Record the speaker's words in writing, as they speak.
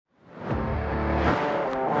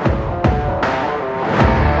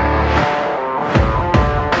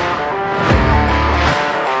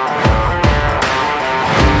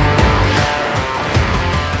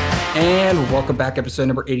welcome back. Episode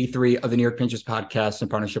number 83 of the New York Rangers podcast in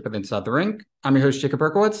partnership with Inside the Rink. I'm your host, Jacob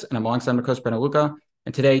Berkowitz, and I'm alongside my coach, Brennan Luca.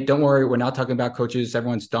 And today, don't worry, we're not talking about coaches.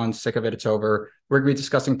 Everyone's done, sick of it, it's over. We're going to be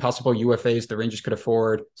discussing possible UFAs the Rangers could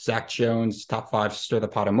afford, Zach Jones, top five, stir the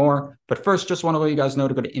pot, and more. But first, just want to let you guys know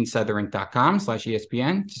to go to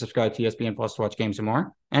InsideTheRink.com/ESPN to subscribe to ESPN Plus to watch games and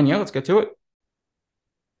more. And yeah, let's get to it.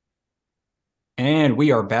 And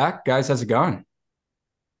we are back. Guys, how's it going?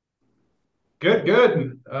 Good,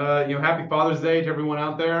 good. Happy Father's Day to everyone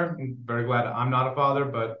out there. I'm very glad I'm not a father,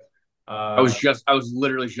 but I was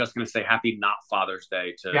literally just going to say happy not Father's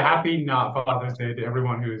Day yeah, to, happy not Father's Day to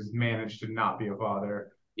everyone who's managed to not be a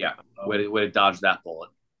father. yeah, way to dodge that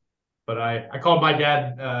bullet. But I called my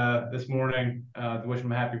dad this morning to wish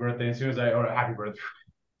him a happy birthday. As soon as or happy birthday,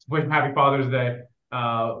 wish him happy Father's Day.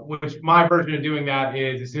 Which my version of doing that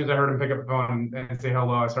is as soon as I heard him pick up the phone and say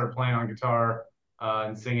hello, I started playing on guitar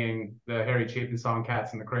and singing the Harry Chapin song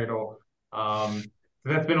 "Cats in the Cradle." So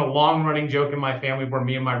that's been a long-running joke in my family where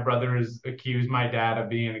me and my brothers accuse my dad of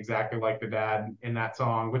being exactly like the dad in that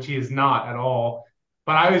song, which he is not at all.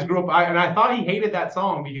 But I always grew up, and I thought he hated that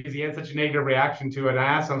song because he had such a negative reaction to it. And I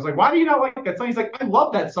asked him, I was like, "Why do you not like that song?" He's like, "I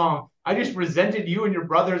love that song. I just resented you and your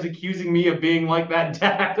brothers accusing me of being like that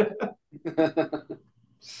dad."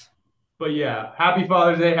 But yeah, happy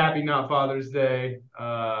Father's Day, happy not Father's Day.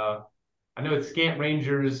 I know it's scant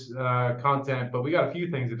Rangers content, but we got a few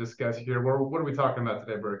things to discuss here. What are we talking about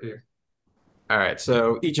today, Berkey? All right.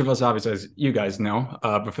 So each of us, obviously, as you guys know,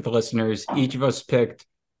 but for the listeners, each of us picked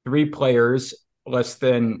three players less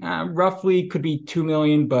than roughly could be 2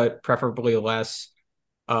 million, but preferably less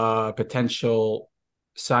potential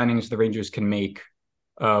signings the Rangers can make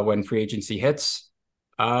when free agency hits.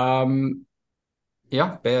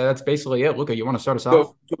 Yeah, that's basically it. Luca, you want to start us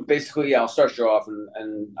off? So basically, yeah, I'll start you off,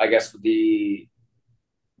 and I guess the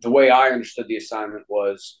way I understood the assignment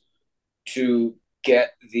was to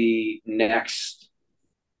get the next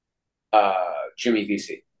Jimmy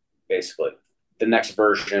VC, basically the next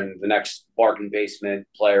version, the next bargain basement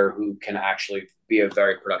player who can actually be a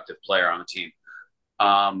very productive player on the team.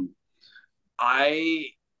 I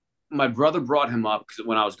My brother brought him up because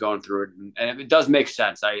when I was going through it, and it does make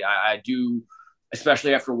sense. I do,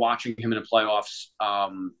 especially after watching him in the playoffs.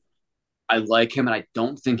 I like him, and I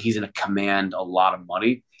don't think he's going to command a lot of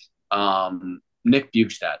money. Nick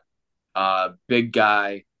Bjugstad, big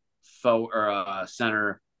guy,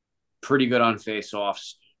 center, pretty good on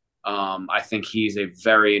faceoffs. I think he's a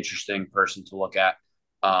very interesting person to look at,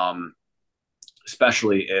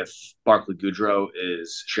 especially if Barclay Goodrow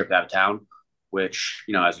is shipped out of town, which,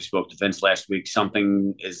 as we spoke to Vince last week,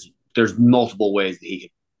 there's multiple ways that he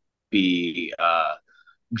could be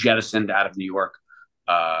jettisoned out of New York.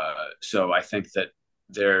 So I think that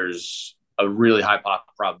there's a really high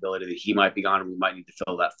probability that he might be gone and we might need to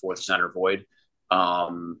fill that fourth center void.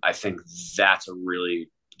 I think that's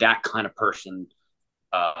that kind of person,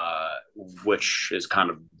 which is kind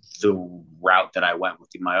of the route that I went with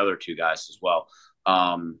my other two guys as well,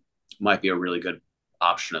 might be a really good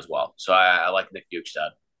option as well. So I like Nick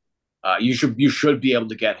Bjugstad. You should be able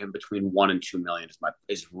to get him between 1 and 2 million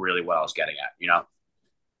is really what I was getting at.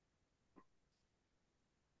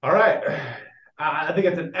 All right. I think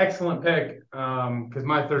it's an excellent pick because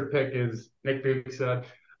my third pick is Nick Bjugstad.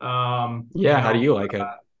 Yeah, how do you like it?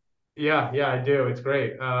 Yeah, I do. It's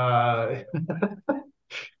great.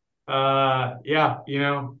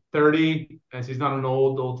 Yeah, 30, as he's not an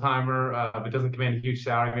old timer, but doesn't command a huge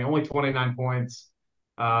salary. I mean, only 29 points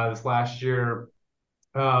this last year.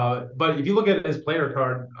 But if you look at his player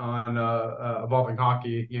card on Evolving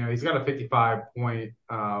Hockey, he's got a 55 point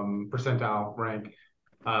percentile rank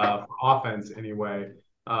for offense anyway.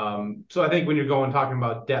 So I think when you're talking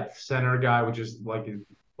about depth center guy, which is like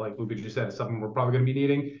Luka just said, is something we're probably going to be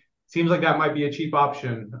needing. Seems like that might be a cheap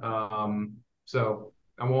option. So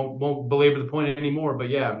I won't belabor the point anymore. But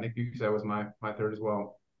yeah, Nick Bjugstad was my third as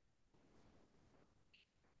well.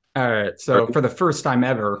 All right. So for the first time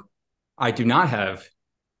ever, I do not have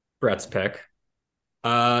Brett's pick.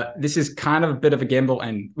 This is kind of a bit of a gamble,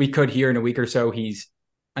 and we could hear in a week or so he's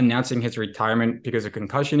announcing his retirement because of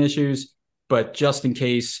concussion issues. But just in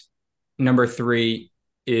case, number 3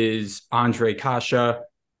 is Andre Kasha.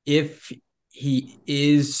 If he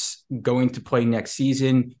is going to play next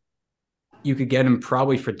season, you could get him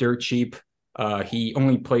probably for dirt cheap. He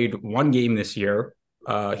only played 1 game this year.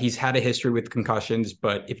 He's had a history with concussions,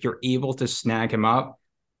 but if you're able to snag him up,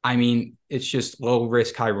 I mean, it's just low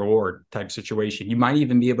risk, high reward type situation. You might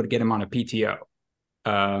even be able to get him on a PTO.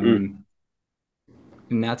 And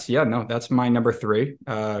that's my number 3.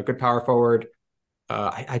 Good power forward.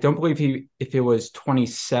 I don't believe if it was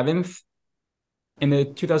 27th in the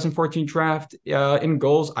 2014 draft in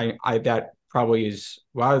goals. I that probably is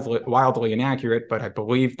wildly inaccurate, but I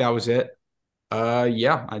believe that was it.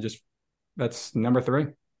 Yeah, that's number three.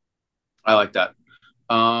 I like that.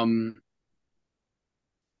 Um,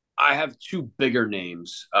 I have two bigger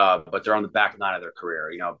names, but they're on the back nine of their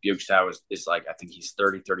career. Bjugstad is like, I think he's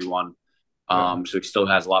 30, 31. Yeah. So he still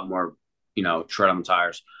has a lot more, tread on the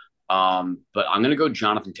tires. But I'm going to go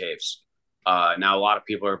Jonathan Taves. Now, a lot of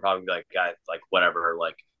people are probably like, whatever.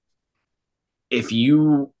 Like, if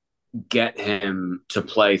you get him to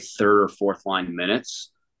play third or fourth line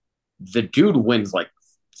minutes, the dude wins like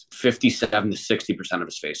 57 to 60% of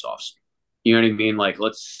his faceoffs. You know what I mean? Like,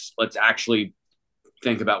 let's actually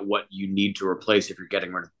think about what you need to replace if you're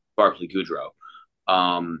getting rid of Barclay Goodrow.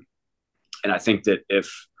 And I think that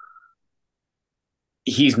if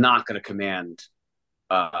he's not going to command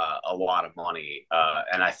a lot of money,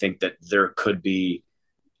 and I think that there could be,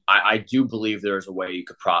 I do believe there's a way you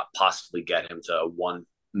could possibly get him to 1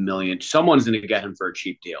 million. Someone's going to get him for a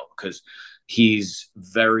cheap deal because he's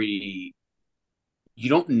very. You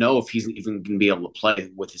don't know if he's even going to be able to play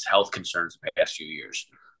with his health concerns the past few years.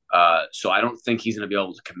 So I don't think he's going to be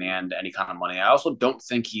able to command any kind of money. I also don't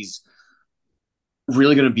think he's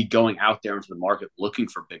really going to be going out there into the market looking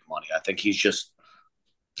for big money. I think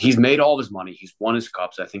he's made all of his money. He's won his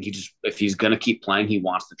cups. I think if he's going to keep playing, he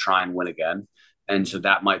wants to try and win again. And so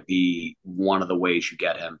that might be one of the ways you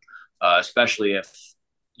get him, especially if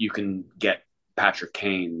you can get Patrick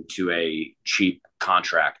Kane to a cheap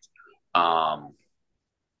contract,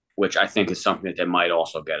 which I think is something that they might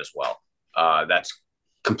also get as well. That's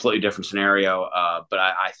completely different scenario, but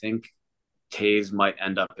I think Taves might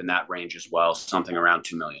end up in that range as well, something around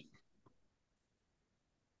 2 million.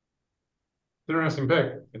 Interesting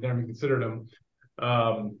pick. I never even considered him.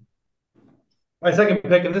 My second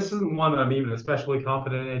pick, and this isn't one I'm even especially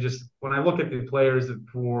confident in. Just when I look at the players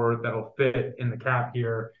that'll fit in the cap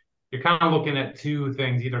here, you're kind of looking at two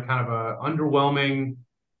things: either kind of a underwhelming,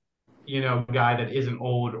 guy that isn't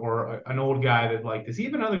old, or an old guy that, like, does he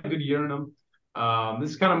have another good year in him? This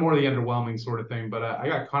is kind of more the underwhelming sort of thing. But I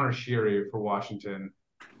got Connor Sheary for Washington.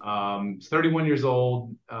 He's 31 years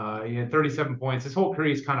old. He had 37 points. His whole career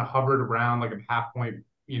he's kind of hovered around like a half point,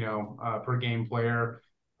 per game player.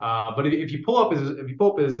 But if you pull up his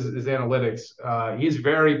analytics, he is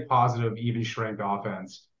very positive, even strength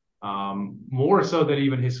offense. More so that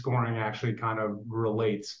even his scoring actually kind of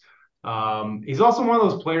relates. He's also one of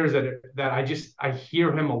those players that I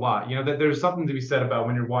hear him a lot. That there's something to be said about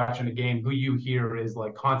when you're watching a game, who you hear is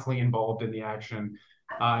like constantly involved in the action.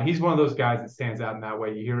 He's one of those guys that stands out in that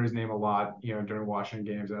way. You hear his name a lot, during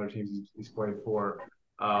Washington games, other teams he's played for.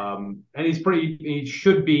 And he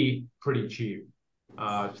should be pretty cheap.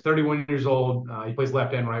 He's 31 years old. He plays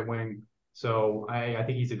left and right wing. So I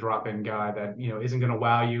think he's a drop-in guy that, isn't going to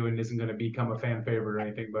wow you and isn't going to become a fan favorite or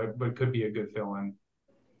anything, but could be a good fill-in.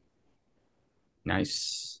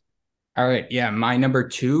 Nice. All right. Yeah, my number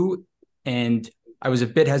two. And I was a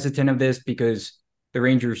bit hesitant of this because the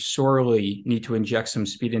Rangers sorely need to inject some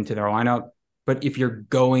speed into their lineup. But if you're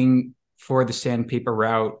going for the sandpaper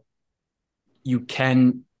route, you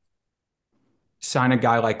can sign a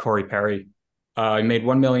guy like Corey Perry. He made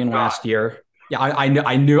 1 million last year. Yeah,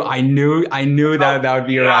 I knew that would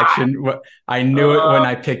be your reaction. I knew it when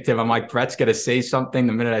I picked him. I'm like, Brett's gonna say something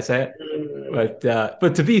the minute I say it.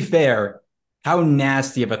 But to be fair, how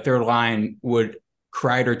nasty of a third line would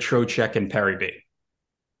Kreider, Trocheck, and Perry be?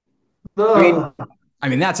 I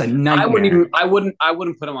mean, that's a nightmare. I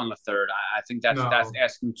wouldn't put him on the third. I think that's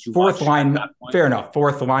asking too Fourth much. line, fair enough.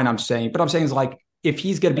 Fourth line, I'm saying is like, if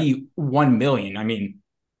he's going to be 1 million, I mean.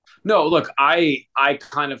 No, look, I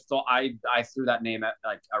kind of thought I threw that name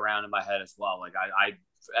around in my head as well. Like I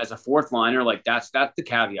as a fourth liner, like that's the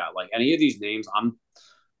caveat. Like any of these names, I'm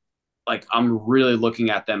really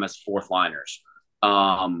looking at them as fourth liners.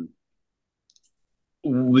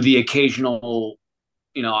 With the occasional,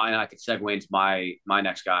 and I could segue into my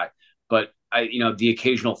next guy, but the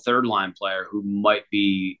occasional third line player who might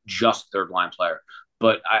be just third line player.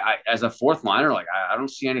 But I as a fourth liner, like I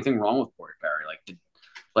don't see anything wrong with Corey Perry.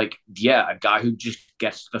 A guy who just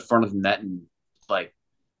gets to the front of the net and like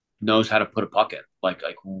knows how to put a puck in. Like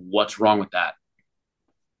what's wrong with that?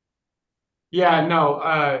 Yeah, no,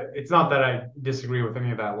 it's not that I disagree with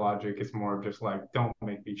any of that logic. It's more of just like, don't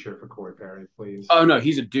make me cheer for Corey Perry, please. Oh no,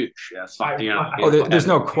 he's a douche. Yeah, there's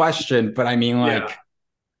no question, but I mean,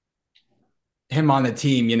 him on the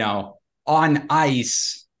team, on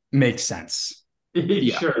ice makes sense.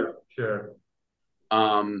 Yeah. Sure.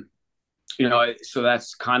 So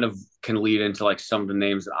that's kind of can lead into like some of the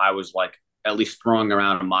names that I was like at least throwing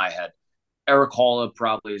around in my head. Eric Halla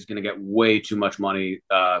probably is going to get way too much money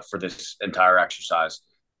for this entire exercise.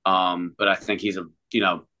 But I think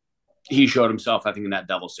he showed himself, I think, in that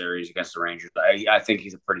double series against the Rangers. I think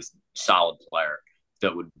he's a pretty solid player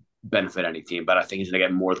that would benefit any team, but I think he's going to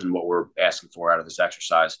get more than what we're asking for out of this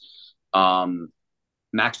exercise.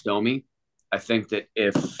 Max Domi, I think that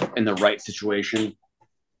if in the right situation,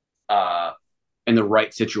 uh, in the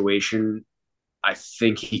right situation, I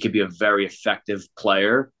think he could be a very effective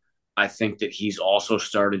player. I think that he's also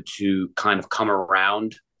started to kind of come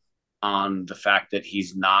around on the fact that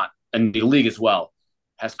he's not, and the league as well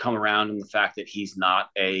has come around on the fact that he's not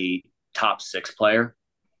a top six player,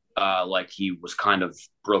 like he was kind of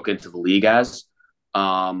broke into the league as.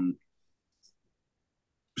 Um,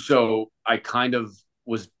 so I kind of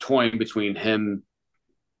was toying between him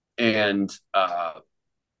and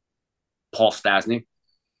Paul Stasny.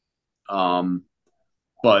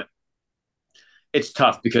 But it's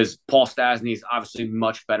tough because Paul Stasny is obviously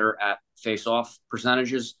much better at face-off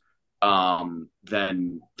percentages than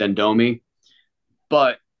Domi,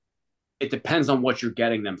 but it depends on what you're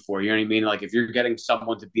getting them for. You know what I mean? Like if you're getting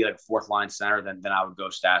someone to be like fourth line center, then I would go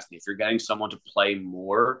Stasny. If you're getting someone to play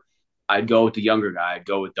more, I'd go with the younger guy. I'd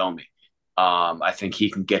go with Domi. I think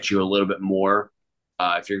he can get you a little bit more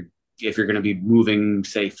if you're going to be moving,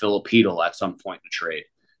 say, Filipino at some point in the trade.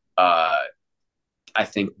 I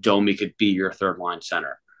think Domi could be your third line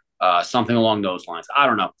center. Something along those lines. I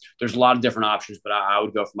don't know. There's a lot of different options, but I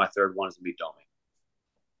would go for my third one is to be Domi.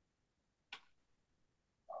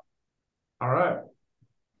 All right.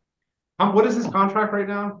 What is his contract right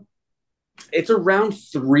now? It's around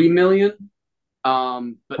 3 million.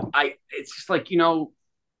 But it's just like,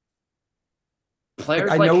 players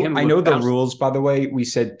I like know, him I know the bounce. rules, by the way. We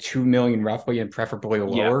said 2 million roughly and preferably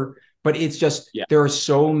lower, but it's just Yeah. there are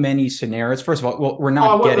so many scenarios. First of all, well, we're I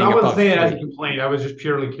not wasn't, getting I wasn't above saying it as a three. complaint. I was just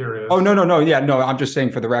purely curious. Oh, no. Yeah, no, I'm just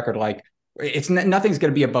saying for the record, like nothing's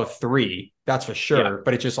going to be above three. That's for sure. Yeah.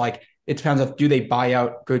 But it's just like, it depends on, do they buy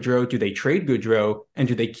out Goodrow? Do they trade Goodrow? And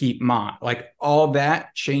do they keep Mont? Like all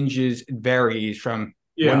that changes, varies from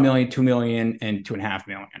 1 million, 2 million, and 2.5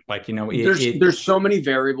 million. Like, There's so many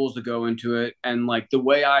variables that go into it. And like the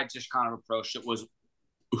way I just kind of approached it was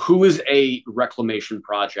who is a reclamation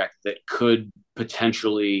project that could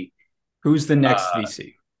potentially who's the next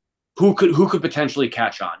VC? Who could potentially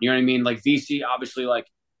catch on? You know what I mean? Like VC, obviously, like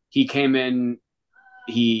he came in,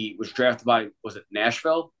 he was drafted by, was it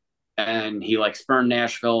Nashville? And he like spurned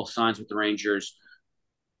Nashville, signs with the Rangers.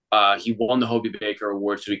 He won the Hobie Baker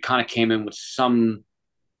Award, so he kind of came in with some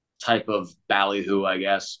type of ballyhoo, I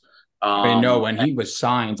guess. I mean, no, when he was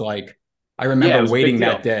signed, like I Yeah, it remember was a big waiting deal.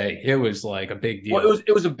 that day. It was like a big Well, deal.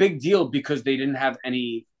 it was a big deal because they didn't have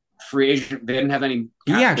any free agent. They didn't have any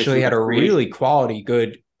He cap space actually with had the a free agent. really quality,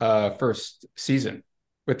 good first season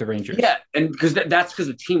with the Rangers. Yeah, and because that's because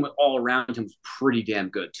the team all around him was pretty damn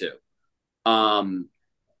good too. Um,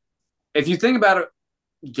 if you think about it,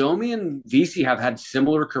 Domi and VC have had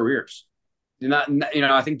similar careers. Not,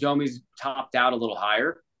 I think Domi's topped out a little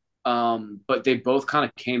higher, but they both kind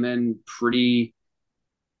of came in pretty.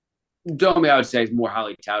 Domi, I would say, is more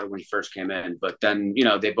highly touted when he first came in, but then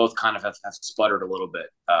they both kind of have sputtered a little bit.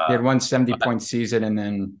 He had one 70-point season and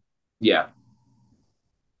then Yeah,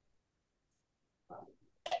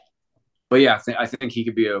 but yeah, I think he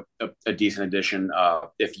could be a decent addition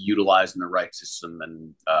if utilized in the right system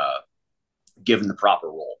and given the proper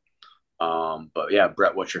role. But yeah,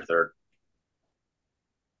 Brett, what's your third?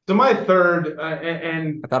 So my third,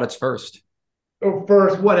 and I thought it's first.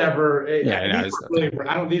 first, whatever. Yeah,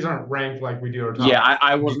 These aren't ranked like we do our top. Yeah,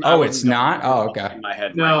 I wasn't. Oh, I it's wasn't not? Oh, okay. in my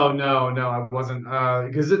head. No, I wasn't.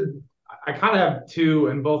 Because I kind of have two,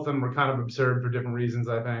 and both of them were kind of absurd for different reasons,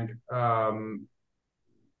 I think.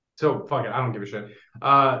 So fuck it, I don't give a shit.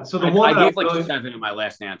 So the one I gave like 7 in my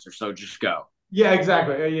last answer, so just go. Yeah,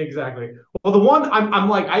 exactly. Yeah, exactly. Well, the one I'm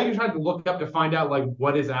like, I even tried to look up to find out like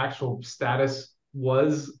what his actual status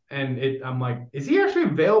was, and I'm like, is he actually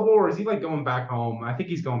available or is he like going back home? I think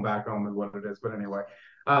he's going back home is what it is. But anyway,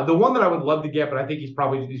 the one that I would love to get, but I think he's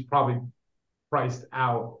probably priced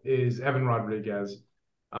out is Evan Rodriguez.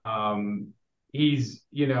 Um, he's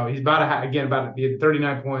about he had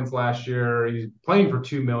 39 points last year. He's playing for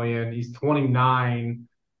 2 million. He's 29.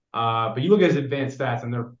 But you look at his advanced stats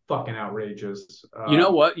and they're fucking outrageous. You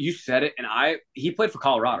know what? You said it, and he played for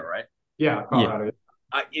Colorado, right? Yeah, Colorado.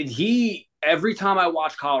 He every time I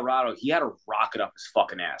watch Colorado, he had a rocket up his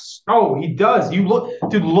fucking ass. Oh, he does.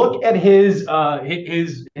 Look at his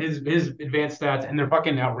advanced stats, and they're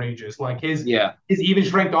fucking outrageous. Like his even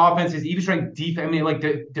strength offense, his even strength defense. I mean, like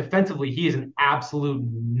defensively, he is an absolute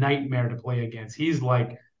nightmare to play against. He's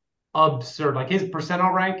like absurd. Like his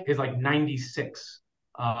percentile rank is like 96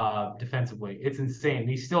 defensively. It's insane.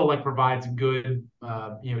 He still like provides good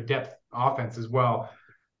depth offense as well.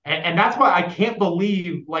 And that's why I can't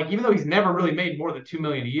believe, like, even though he's never really made more than 2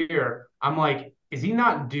 million a year, I'm like, is he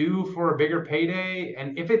not due for a bigger payday?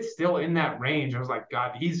 And if it's still in that range, I was like,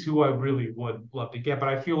 God, he's who I really would love to get. But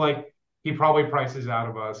I feel like he probably prices out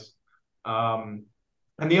of us.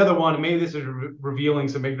 And the other one, maybe this is revealing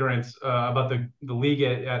some ignorance about the league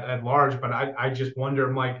at large, but I just wonder,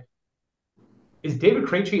 I'm like, is David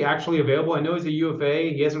Krejci actually available? I know he's a UFA.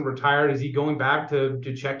 He hasn't retired. Is he going back to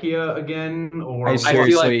Czechia again? I Or I what?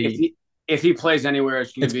 feel like seriously, if he plays anywhere,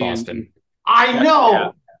 it's going to it's be Boston. I yeah,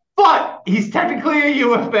 know, but he's technically a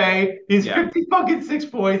UFA. He's yeah. 50 fucking 6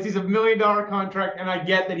 points. He's $1 million contract, and I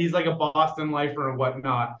get that he's like a Boston lifer and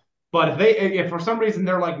whatnot. But if for some reason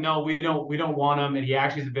they're like, no, we don't want him, and he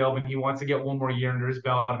actually is available, and he wants to get one more year under his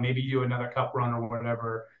belt, and maybe do another cup run or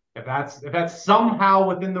whatever. If that's somehow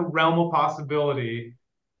within the realm of possibility,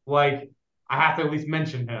 like I have to at least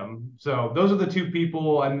mention him. So those are the two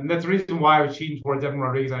people, and that's the reason why I was cheating towards Evan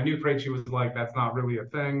Rodriguez. I knew Krejci was like, that's not really a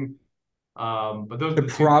thing. But those The are the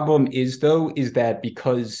two. problem is, though, is that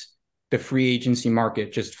because the free agency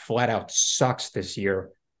market just flat out sucks this year,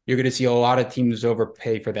 you're going to see a lot of teams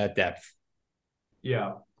overpay for that depth.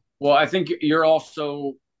 Yeah. Well, I think you're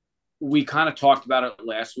also. We kind of talked about it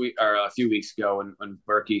last week or a few weeks ago when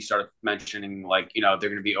Berkey started mentioning like they're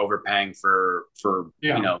going to be overpaying for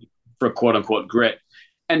Yeah. for quote unquote grit.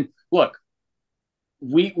 And look,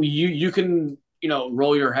 you can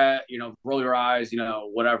roll your head, roll your eyes,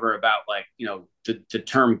 whatever about like the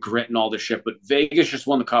term grit and all this shit. But Vegas just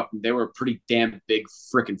won the cup, and they were a pretty damn big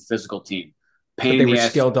freaking physical team. Pain But in they the were ass to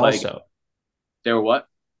skilled play. also. They were what?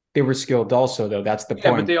 They were skilled also, though. That's the Yeah, but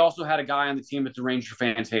point. they also had a guy on the team that the Ranger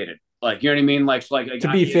fans hated. Like, you know what I mean? Like, so like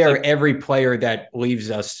To be it's fair, like every player that leaves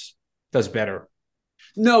us does better.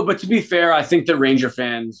 no, but to be fair, I think the Ranger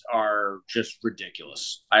fans are just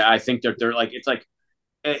ridiculous. I think they're like it's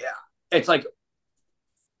like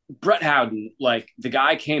Brett Howden, like the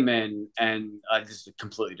guy came in and this is a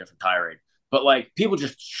completely different tirade, but like people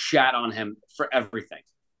just shat on him for everything,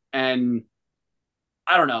 and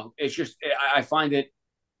I don't know. It's just I find it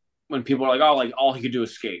when people are like, oh, like all he could do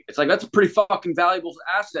is skate. It's like that's a pretty fucking valuable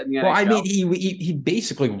asset in the Well, I mean, NHL. he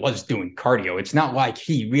basically was doing cardio. It's not like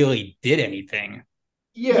he really did anything.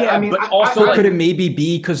 Yeah. I Yeah, mean, but also Could like it maybe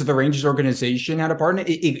be because of the Rangers organization had a part in it?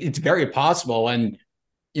 It's very possible. And,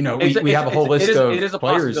 we have a whole list it of is a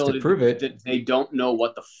players to possibility prove it. that they don't know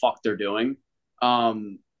what the fuck they're doing.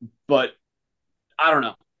 But I don't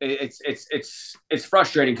know. It's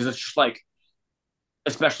frustrating because it's just like,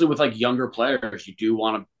 especially with like younger players, you do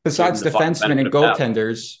want to give Besides them the fucking defensemen benefit and of the doubt.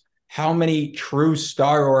 goaltenders, how many true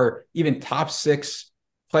star or even top six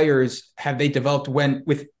players have they developed when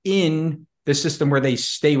within the system where they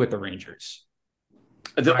stay with the Rangers?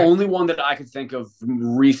 The right. only one that I could think of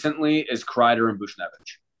recently is Kreider and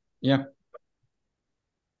Buchnevich. Yeah,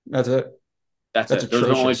 that's it. That's That's it. Those are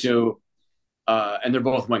the only atrocious. two, and they're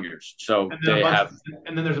both wingers, so And then they have.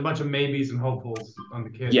 and then there's a bunch of maybes and hopefuls on the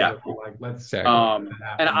kids. Yeah. Like, let's Exactly.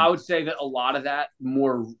 that And I happen. would say that a lot of that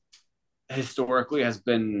more historically has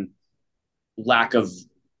been lack of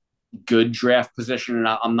good draft position, and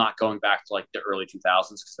I'm not going back to like the early 2000s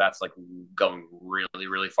because that's like going really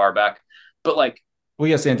really far back. But like,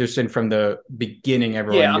 Elias Anderson from the beginning,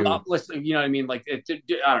 everyone yeah, I'm knew. not listening. You know what I mean? Like, I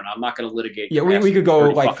don't know. I'm not going to litigate. Yeah, the we past could go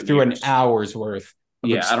 30 like fucking through an years. hour's worth of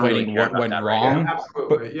Yeah, I don't really explaining care what about went that right Yeah, wrong. now.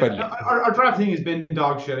 absolutely. But Yeah. yeah. Our drafting has been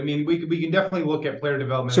dog shit. I mean, we can definitely look at player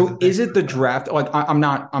development as a So thing. is it the draft? Like I'm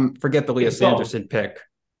not. Forget the It's Elias both. Anderson pick.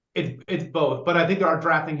 It's both, but I think our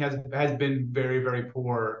drafting has been very very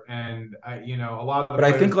poor, and a lot of the But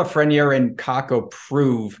I think players. Lafreniere and Kako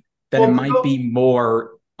prove that it Well, might be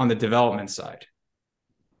more on the development side.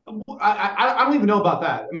 I don't even know about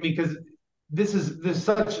that. I mean, because there's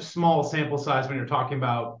such a small sample size when you're talking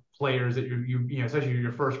about players that especially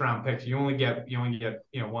your first round picks. You only get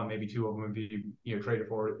one, maybe two of them if you traded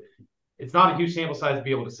for it. It's not a huge sample size to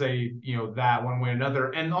be able to say that one way or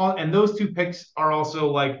another. And those two picks are also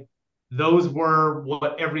like those were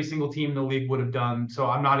what every single team in the league would have done. So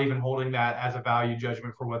I'm not even holding that as a value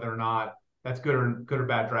judgment for whether or not that's good or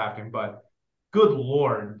bad drafting. But good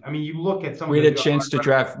lord, I mean, you look at some We of had a the. chance to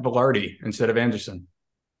draft Velarde instead of Anderson.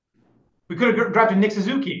 We could have drafted Nick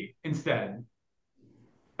Suzuki instead.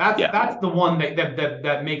 That's Yeah. that's the one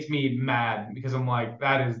that makes me mad because I'm like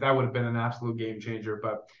that would have been an absolute game changer.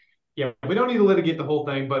 But yeah, we don't need to litigate the whole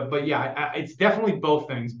thing. But yeah, it's definitely both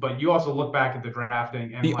things. But you also look back at the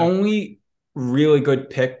drafting and The like only really good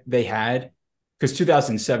pick they had, because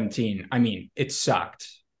 2017, I mean, it sucked.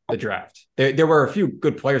 the draft. There were a few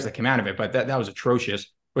good players that came out of it, but that was atrocious.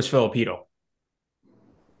 Was Filipino.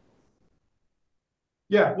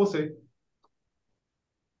 Yeah, we'll see.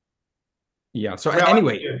 Yeah. So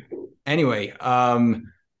Yeah, anyway,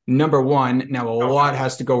 number one, now a lot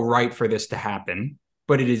has to go right for this to happen,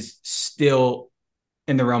 but it is still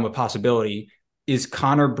in the realm of possibility, is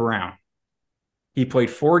Connor Brown. He played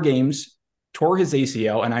 4 games, tore his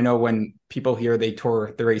ACL. And I know when people hear they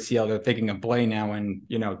tore their ACL, they're thinking of Blay now and,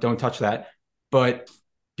 don't touch that. But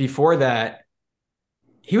before that,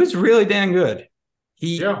 he was really damn good.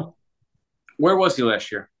 Where was he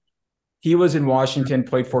last year? He was in Washington,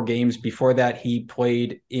 played 4 games. Before that, he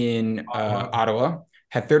played in Ottawa,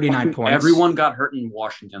 had 39 points. Everyone got hurt in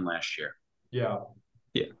Washington last year. Yeah.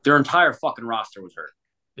 Their entire fucking roster was hurt.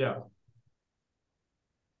 Yeah.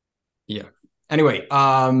 Anyway,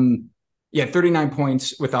 39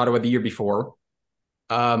 points with Ottawa the year before.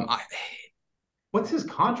 What's his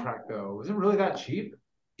contract, though? Is it really that cheap?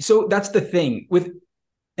 So that's the thing. With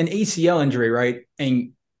an ACL injury, right?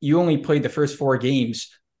 And you only played the first 4 games.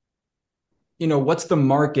 What's the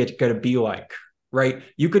market going to be like, right?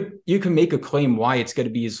 You can make a claim why it's going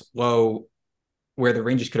to be as low where the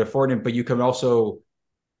Rangers could afford him, but you can also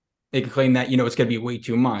make a claim that, it's going to be way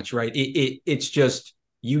too much, right? It's just,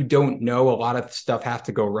 you don't know. A lot of stuff have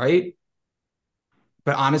to go right.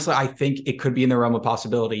 But honestly, I think it could be in the realm of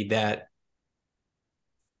possibility that,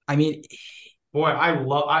 boy,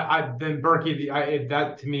 then Berkey,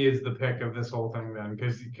 that to me is the pick of this whole thing then,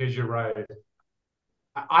 because you're right.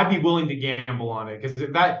 I'd be willing to gamble on it because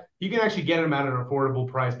that you can actually get him at an affordable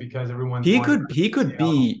price because everyone's he could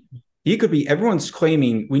be everyone's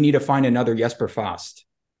claiming we need to find another Jesper Fast.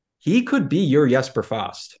 He could be your Jesper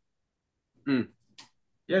Fast. Yeah,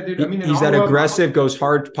 dude. He's that aggressive, goes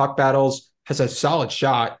hard, puck battles, has a solid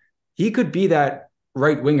shot. He could be that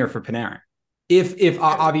right winger for Panarin. If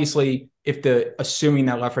obviously assuming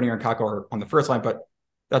that Lafreniere and Kakko are on the first line, but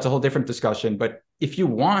that's a whole different discussion. But if you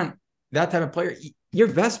want that type of player, your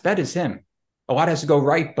best bet is him. A lot has to go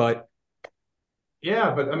right, but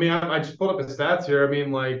yeah, but I just pulled up his stats here.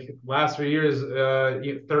 Like last 3 years,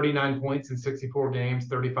 39 points in 64 games,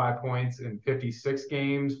 35 points in 56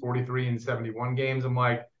 games, 43 in 71 games. I'm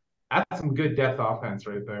like, that's some good depth offense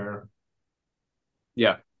right there.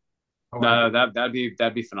 Yeah, that'd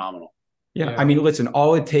be phenomenal. Yeah. Listen,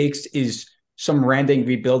 all it takes is some random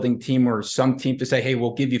rebuilding team or some team to say, hey,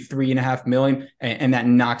 we'll give you $3.5 million, and that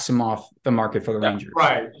knocks them off the market for the Rangers.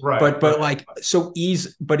 Right.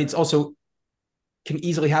 But it's also can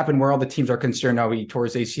easily happen where all the teams are concerned. Oh, he tore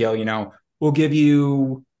his ACL, we'll give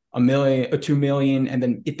you $1 million or $2 million. And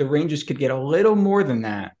then if the Rangers could get a little more than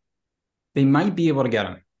that, they might be able to get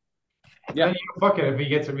him. Yeah, fuck it. If he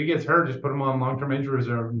gets hurt, just put him on long-term injury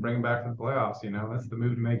reserve and bring him back for the playoffs. That's the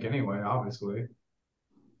move to make anyway, obviously.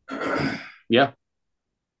 Yeah,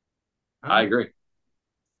 I agree.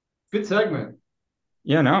 Good segment.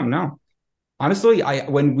 Yeah, no. Honestly,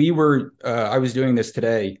 when we were, I was doing this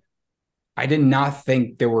today, I did not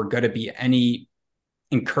think there were going to be any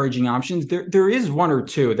encouraging options. There is one or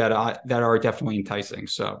two that are definitely enticing.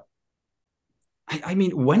 So,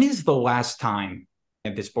 when is the last time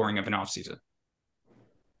at this boring of an offseason?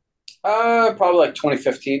 Probably like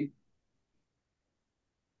 2015.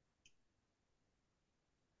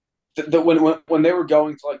 When they were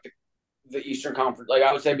going to like the Eastern Conference, like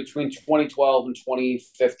I would say between 2012 and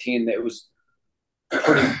 2015, it was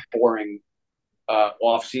pretty boring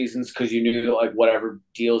off seasons because you knew that like whatever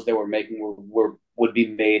deals they were making would be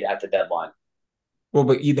made at the deadline. Well,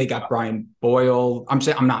 but they got Brian Boyle.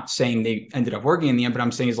 I'm not saying they ended up working in the end, but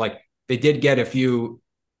I'm saying is like they did get a few,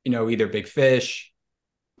 either big fish,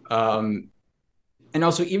 and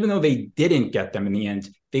also even though they didn't get them in the end,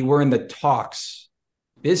 they were in the talks.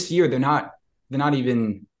 This year, they're not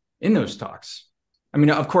even in those talks.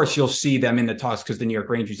 Of course, you'll see them in the talks because the New York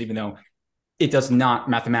Rangers, even though it does not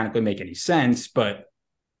mathematically make any sense, but.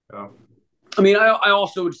 I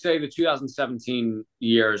also would say the 2017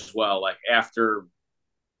 year as well, like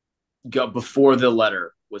before the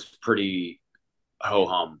letter was pretty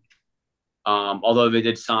ho-hum. Although they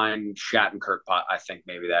did sign Shattenkirk, I think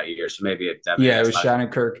maybe that year. So maybe it was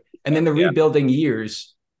Shattenkirk. And then the rebuilding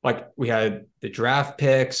years, like we had the draft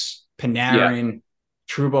picks, Panarin,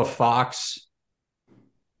 Trouba, Fox.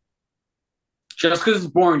 Just because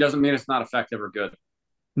it's boring doesn't mean it's not effective or good.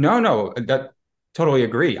 No, that totally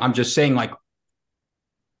agree. I'm just saying like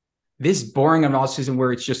this boring of an offseason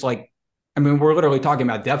where it's just like, we're literally talking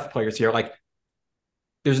about depth players here. Like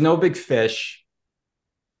there's no big fish.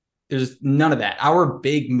 There's none of that. Our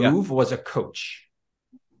big move was a coach.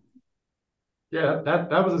 Yeah, that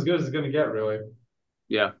was as good as it's going to get, really.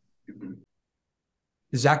 Yeah.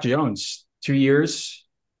 Zach Jones, 2 years.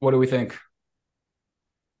 What do we think?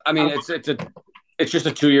 I mean, it's just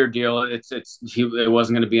a 2 year deal. It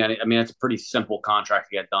wasn't going to be any. I mean, it's a pretty simple contract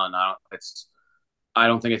to get done. I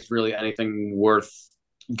don't think it's really anything worth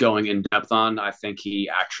going in depth on. I think he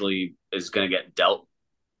actually is going to get dealt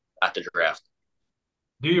at the draft.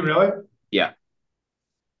 Do you really? Yeah.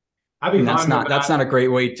 I'd be And fine with that's that. not a great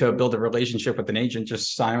way to build a relationship with an agent.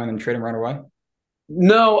 Just sign him and trade him right away.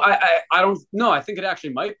 No, I don't. No, I think it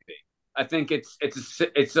actually might be. I think it's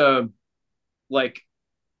a like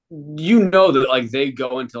that like they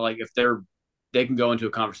go into like if they can go into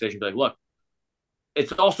a conversation and be like, look,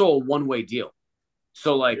 it's also a one-way deal.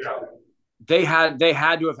 So like they had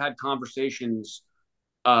to have had conversations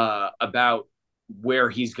about where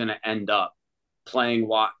he's going to end up playing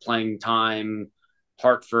time,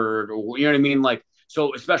 Hartford, or you know what I mean? Like,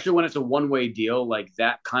 so especially when it's a one-way deal, like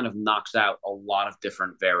that kind of knocks out a lot of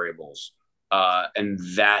different variables. And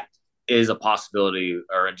that is a possibility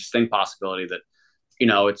or a distinct possibility that,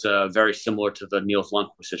 it's very similar to the Niels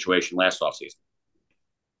Lundqvist situation last offseason.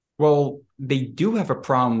 Well, they do have a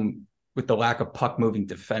problem with the lack of puck moving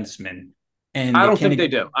defensemen. And I they don't can't. think they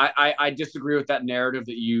do. I disagree with that narrative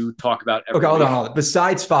that you talk about every Okay, hold week. on.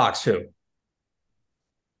 Besides Fox, who?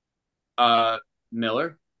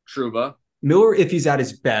 Miller, Trouba. Miller, if he's at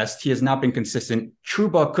his best, he has not been consistent.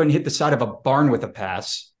 Trouba couldn't hit the side of a barn with a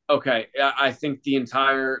pass. Okay, I think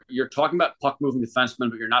you're talking about puck moving defensemen,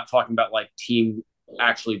 but you're not talking about like team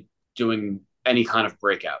actually doing any kind of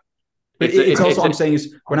breakout. But it's also I'm saying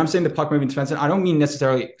is when I'm saying the puck moving defenseman, I don't mean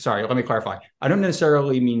necessarily. Sorry, let me clarify. I don't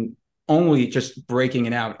necessarily mean only just breaking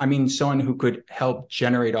it out. I mean someone who could help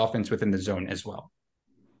generate offense within the zone as well.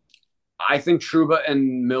 I think Trouba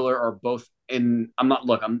and Miller are both in. I'm not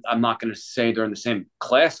going to say they're in the same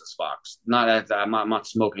class as Fox. I'm not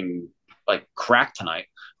smoking like crack tonight.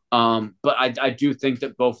 But I do think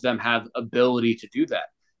that both of them have ability to do that.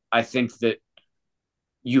 I think that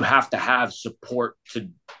you have to have support to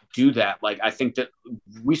do that. Like, I think that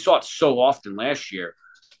we saw it so often last year.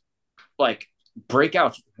 Like,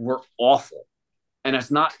 breakouts were awful. And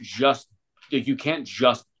it's not just, you can't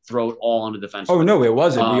just throw it all on the defense. Oh, no, it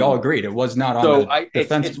wasn't. We all agreed. It was not on the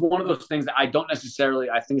defense. It's one of those things that I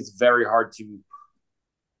think it's very hard to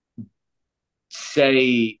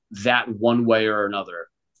say that one way or another.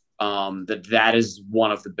 That is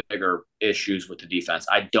one of the bigger issues with the defense.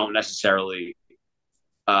 I don't necessarily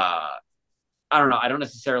I don't know. I don't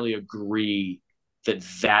necessarily agree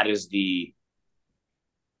that is the.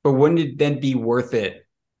 But wouldn't it then be worth it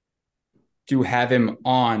to have him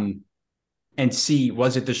on and see,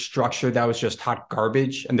 was it the structure that was just hot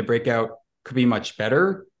garbage and the breakout could be much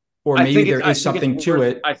better? Or maybe there is something to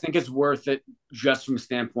it. I think it's worth it just from the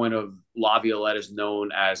standpoint of Laviolette is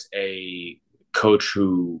known as a coach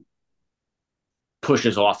who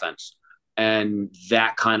pushes offense. And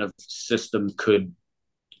that kind of system could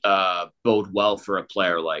bode well for a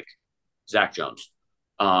player like Zach Jones.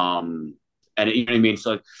 And you know what I mean?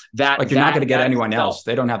 So that like you're not going to get anyone else.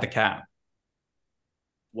 They don't have the cap.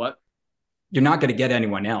 What? You're not going to get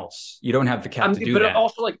anyone else. You don't have the cap to do that. But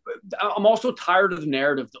also, like, I'm also tired of the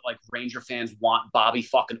narrative that like Ranger fans want Bobby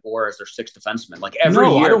fucking Orr as their sixth defenseman. Like every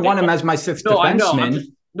year, I don't want him as my sixth defenseman.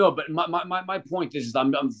 But my point is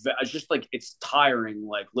I'm just like it's tiring.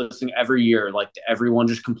 Like listening every year, like everyone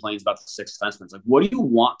just complains about the sixth defenseman. It's like, what do you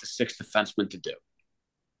want the sixth defenseman to do?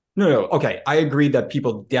 No. Okay, I agree that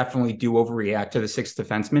people definitely do overreact to the sixth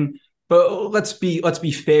defenseman. But let's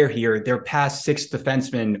be fair here. Their past sixth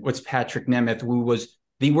defenseman was Patrick Nemeth, who was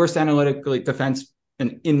the worst analytically defenseman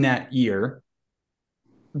in that year.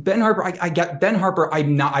 Ben Harper, I get Ben Harper. I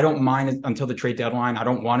don't mind it until the trade deadline. I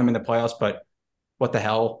don't want him in the playoffs, but what the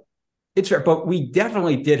hell? It's fair. But we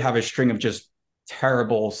definitely did have a string of just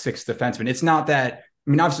terrible sixth defensemen. It's not that. I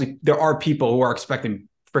mean, obviously there are people who are expecting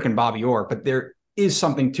freaking Bobby Orr, but there is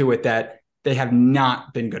something to it that they have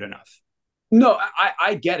not been good enough. No,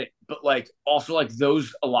 I get it. But like also like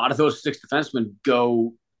a lot of those six defensemen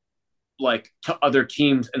go like to other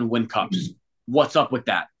teams and win cups. What's up with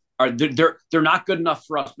that? They're not good enough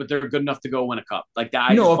for us, but they're good enough to go win a cup. Like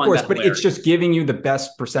that. No, of course, but it's just giving you the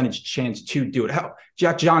best percentage chance to do it. How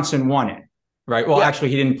Jack Johnson won it, right? Well, actually,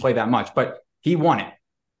 he didn't play that much, but he won it,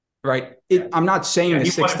 right? I'm not saying the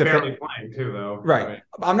sixth defenseman playing too, though. Right.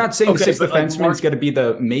 I'm not saying the sixth defenseman is going to be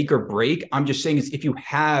the make or break. I'm just saying is if you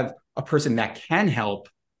have a person that can help,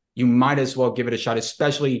 you might as well give it a shot.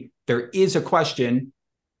 Especially there is a question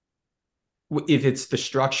if it's the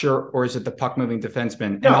structure or is it the puck moving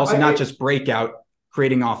defenseman, and also not just breakout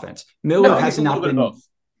creating offense. Miller has not been,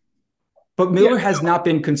 but Miller has not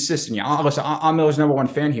been consistent yet. Listen, I'm Miller's number one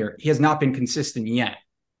fan here. He has not been consistent yet.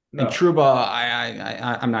 And No. Truba,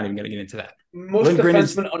 I'm not even going to get into that. Most Lindgren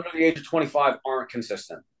is defensemen under the age of 25 aren't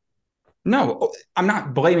consistent. no, I'm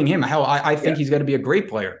not blaming him. Hell, I think he's going to be a great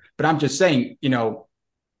player, but I'm just saying, you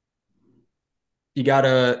got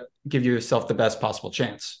to give yourself the best possible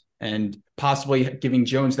chance, and possibly giving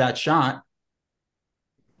Jones that shot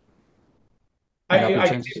might help your I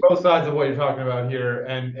see chances. both sides of what you're talking about here,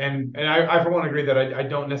 and I for one agree that I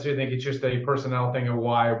don't necessarily think it's just a personnel thing of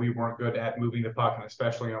why we weren't good at moving the puck, and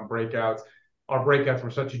especially on breakouts. Our breakouts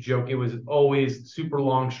were such a joke. It was always super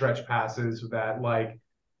long stretch passes that like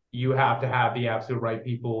you have to have the absolute right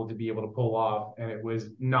people to be able to pull off, and it was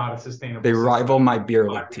not a sustainable They system. rival my beer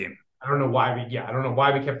league team. I don't know why I don't know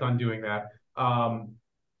why we kept on doing that.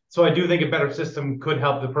 So I do think a better system could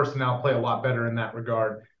help the personnel play a lot better in that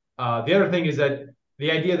regard. The other thing is that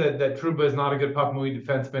the idea that Trouba is not a good puck moving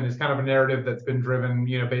defenseman is kind of a narrative that's been driven,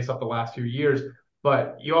 based off the last few years.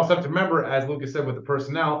 But you also have to remember, as Lucas said, with the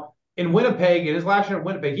personnel in Winnipeg, in his last year in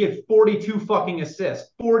Winnipeg, he had 42 fucking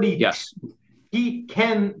assists. 40. Yes. He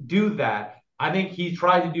can do that. I think he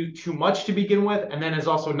tried to do too much to begin with, and then has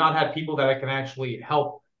also not had people that can actually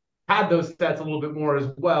help had those stats a little bit more as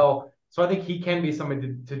well. So I think he can be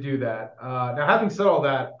somebody to do that. Now, having said all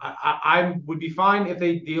that, I would be fine if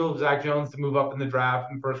they deal Zach Jones to move up in the draft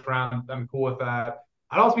in the first round. I'm cool with that.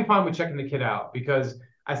 I'd also be fine with checking the kid out because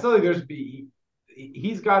I still think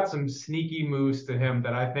he's got some sneaky moves to him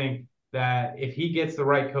that I think that if he gets the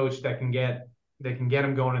right coach that can get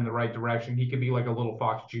him going in the right direction, he could be like a little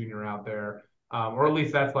Fox Jr. out there, or at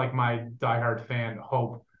least that's like my diehard fan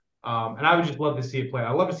hope. And I would just love to see it play.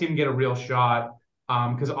 I'd love to see him get a real shot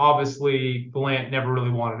because obviously Gallant never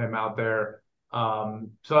really wanted him out there.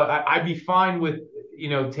 So I'd be fine with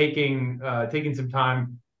taking some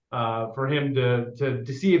time for him to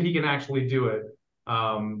see if he can actually do it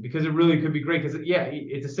because it really could be great. Because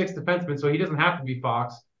it's a sixth defenseman, so he doesn't have to be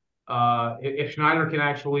Fox. If Schneider can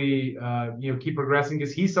actually keep progressing,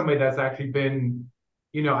 because he's somebody that's actually been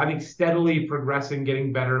I think steadily progressing,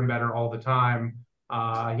 getting better and better all the time.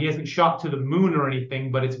 He hasn't shot to the moon or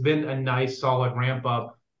anything, but it's been a nice, solid ramp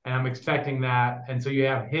up, and I'm expecting that. And so you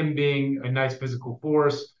have him being a nice physical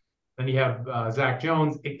force. Then you have Zach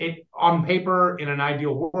Jones. It on paper, in an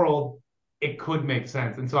ideal world, it could make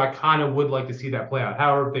sense. And so I kind of would like to see that play out.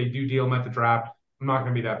 However, if they do deal him at the draft, I'm not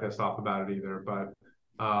going to be that pissed off about it either. But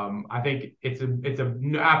I think it's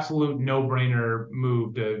an absolute no brainer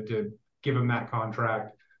move to give him that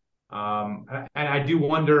contract. And I do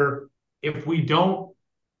wonder if we don't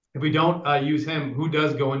use him, who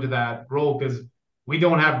does go into that role? Because we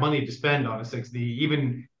don't have money to spend on a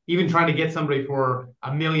 6D. Even trying to get somebody for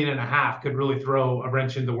 $1.5 million could really throw a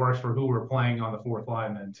wrench in the works for who we're playing on the fourth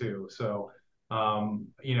line then too. So,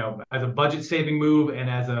 as a budget saving move and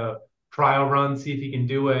as a trial run, see if he can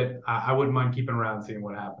do it. I wouldn't mind keeping around, seeing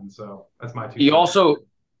what happens. So that's my two. You also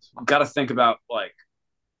got to think about like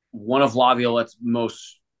one of Laviolette's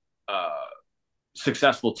most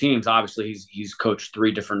successful teams. Obviously, he's coached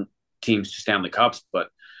 3 different teams to Stanley Cups, but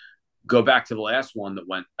go back to the last one that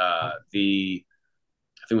went I think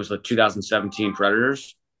it was the 2017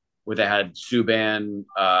 Predators, where they had Subban,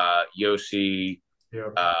 Yossi,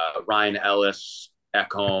 Ryan Ellis,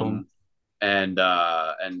 Ekholm, and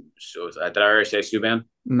so did I already say Subban?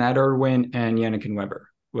 Matt Irwin and Yannick Weber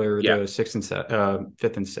were the 5th and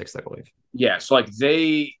 6th, I believe. Yeah, so like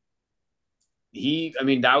that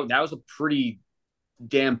was a pretty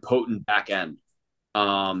damn potent back end.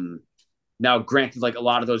 Now, granted, like a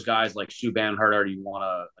lot of those guys, like Subban, had already won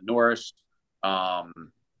a Norris, but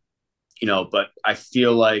I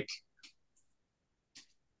feel like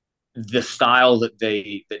the style that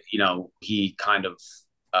he kind of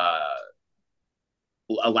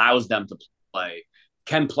allows them to play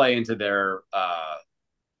can play into their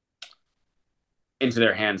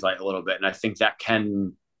hands like a little bit, and I think that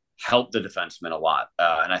can help the defenseman a lot.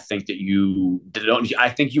 And I think that I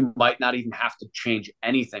think you might not even have to change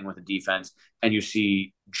anything with the defense, and you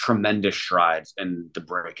see tremendous strides in the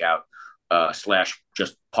breakout /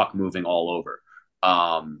 just puck moving all over.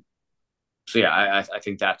 So yeah, I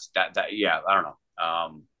think that's that. Yeah, I don't know.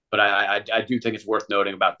 But I do think it's worth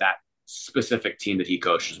noting about that specific team that he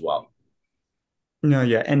coached as well. No,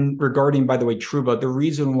 yeah. And regarding, by the way, Trouba, the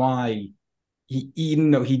reason why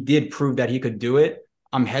even though he did prove that he could do it,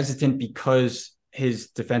 I'm hesitant because his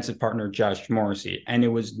defensive partner, Josh Morrissey, and it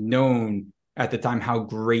was known at the time how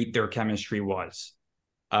great their chemistry was.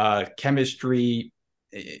 Chemistry,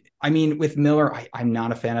 I mean, with Miller, I'm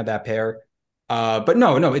not a fan of that pair. But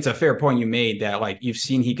no, it's a fair point you made that like you've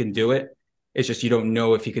seen he can do it. It's just you don't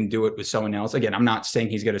know if he can do it with someone else. Again, I'm not saying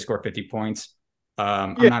he's going to score 50 points.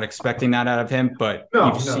 I'm not expecting that out of him, but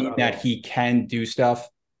you've seen that he can do stuff.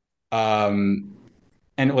 And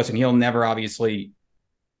listen, he'll never obviously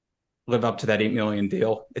live up to that 8 million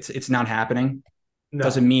deal. It's not happening.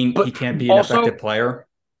 Doesn't No. mean he But can't be an also, effective player.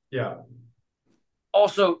 Yeah.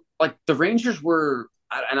 like the Rangers were,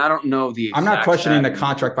 and I don't know the I'm not exact questioning stat. the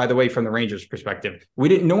contract, by the way, from the Rangers' perspective.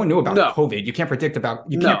 No one knew about No, COVID. You can't predict you no,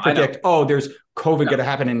 can't I know. predict, oh, there's COVID No, going to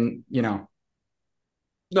happen in. no,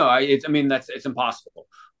 I mean it's impossible.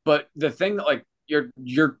 But the thing that like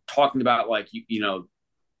you're talking about, like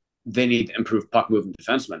they need to improve puck movement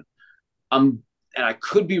defensemen. And I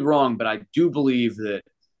could be wrong, but I do believe that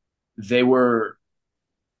they were.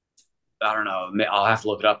 I don't know. I'll have to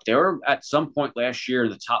look it up. They were at some point last year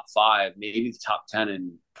in the top 5, maybe the top 10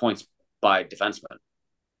 in points by defensemen.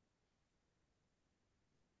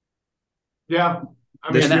 Yeah.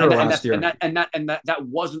 I This And mean, year that, or and, and last that's and year? that and that and that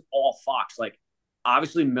wasn't all Fox. Like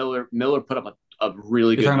obviously Miller put up a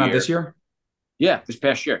really You're good talking about this year. year? Yeah, this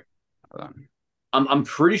past year. Um, I'm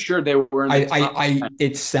pretty sure they were in the top 10.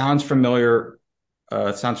 it sounds familiar.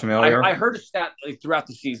 It sounds I familiar. heard a stat like throughout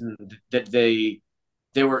the season that they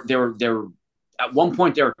were at one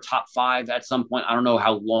point they were top 5. At some point, I don't know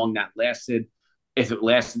how long that lasted, if it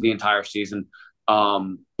lasted the entire season.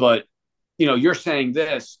 But you're saying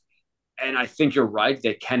this, and I think you're right.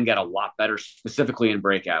 They can get a lot better, specifically in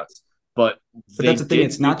breakouts. But But they that's the thing.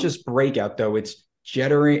 It's did do. not just breakout though. It's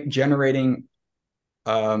generating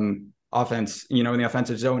offense. In the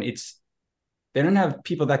offensive zone, they don't have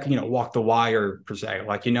people that can walk the wire per se.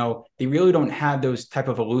 Like they really don't have those type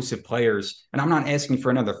of elusive players. And I'm not asking for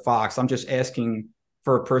another Fox. I'm just asking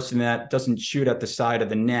for a person that doesn't shoot at the side of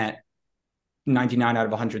the net 99 out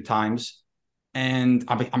of 100 times. And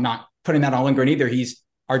I'm not putting that on Lindgren either. He's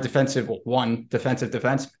our defensive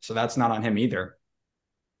defense. So that's not on him either.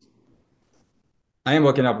 I am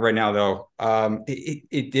looking up right now, though.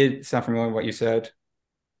 It did sound familiar what you said.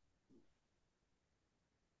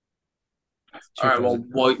 All right.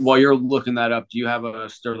 Well, while you're looking that up, do you have a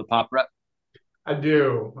stir of the pot, Brett? I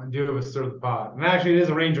do. I do have a stir of the pot. And actually, it is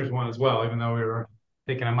a Rangers one as well, even though we were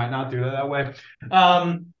thinking I might not do that way.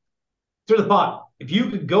 Stir of the pot. If you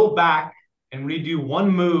could go back and redo one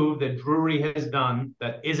move that Drury has done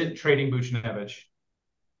that isn't trading Buchnevich,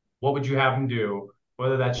 what would you have him do?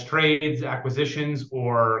 Whether that's trades, acquisitions,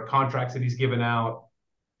 or contracts that he's given out.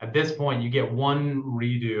 At this point, you get one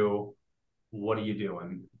redo. What are you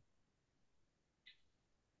doing?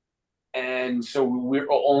 And so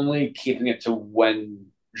we're only keeping it to when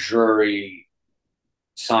Drury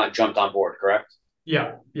jumped on board, correct?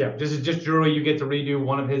 Yeah, yeah. This is just Drury. You get to redo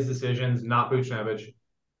one of his decisions, not Buchnevich.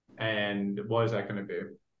 And what is that going to be?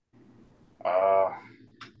 Uh,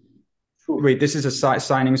 Wait, this is a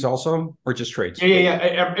signings also, or just trades?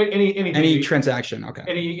 Yeah. Any transaction? Okay.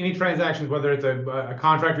 Any transactions, whether it's a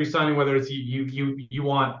contract re-signing, whether it's you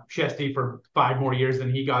want Shesty for 5 more years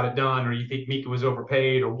than he got it done, or you think Mika was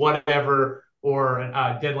overpaid, or whatever, or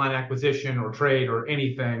a deadline acquisition or trade or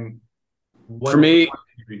anything. For me, what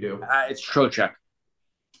did you do? it's Trocheck.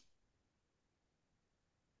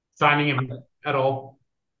 Signing him at all?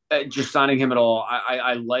 Just signing him at all.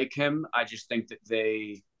 I like him. I just think that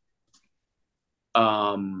they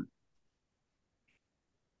now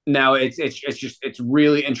it's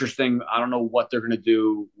really interesting. I don't know what they're going to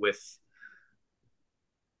do with.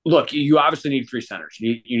 Look, you obviously need 3 centers.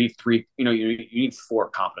 You need 3. You need 4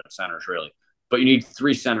 competent centers really, but you need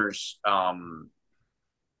 3 centers to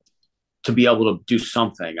be able to do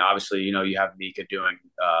something. Obviously, you have Mika doing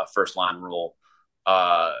first line rule. We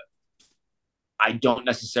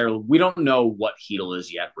don't know what Heedle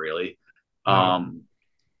is yet, really. No.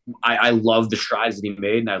 I love the strides that he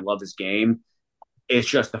made, and I love his game. It's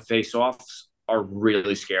just the face-offs are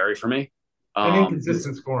really scary for me. And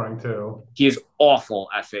inconsistent scoring too. He is awful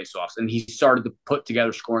at face-offs, and he started to put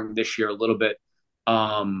together scoring this year a little bit.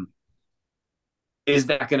 Is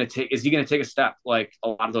he going to take a step like a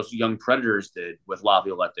lot of those young Predators did with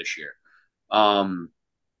Laviolette this year? I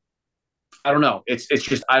don't know. It's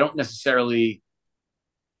just I don't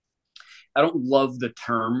love the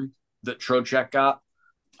term that Trocheck got.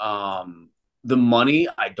 The money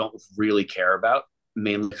I don't really care about,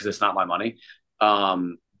 mainly because it's not my money.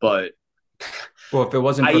 But Well, if it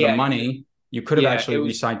wasn't for the money, you could have yeah, actually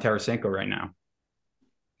re-signed Tarasenko right now.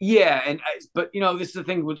 Yeah, but this is the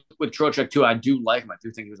thing with Trocheck too. I do like him. I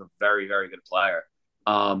do think he was a very, very good player.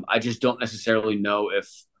 I just don't necessarily know if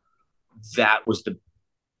that was the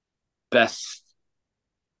best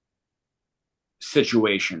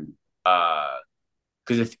situation.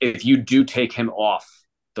 Because if you do take him off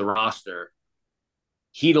the roster,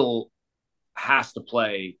 Heedle has to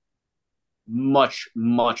play much,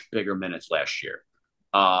 much bigger minutes last year.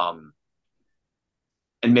 And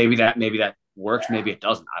maybe that works. Maybe it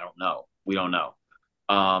doesn't. I don't know. We don't know.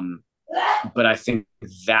 Um, but I think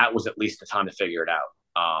that was at least the time to figure it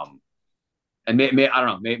out. And I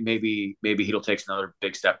don't know. Maybe he'll take another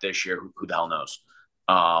big step this year. Who the hell knows?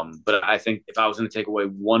 But I think if I was going to take away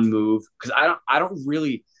one move, because I don't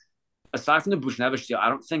really, aside from the Buchnevich deal, I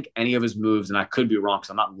don't think any of his moves, and I could be wrong because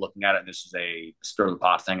I'm not looking at it. And this is a stir of the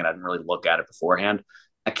pot thing, and I didn't really look at it beforehand.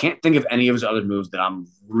 I can't think of any of his other moves that I'm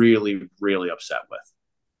really, really upset with.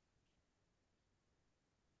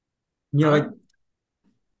 Like,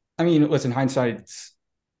 I mean, listen, hindsight's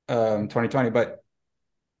 2020, but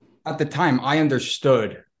at the time, I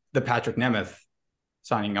understood the Patrick Nemeth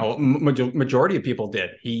signing. Majority of people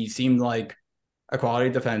did. He seemed like a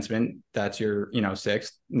quality defenseman. That's your,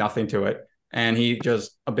 sixth, nothing to it. And he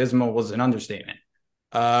just abysmal was an understatement.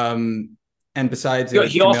 And besides,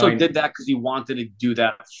 he also did that because he wanted to do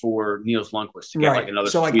that for Niels Lundqvist to get like another.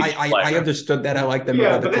 So I understood that. I like them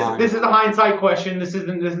at the time. This is a hindsight question. This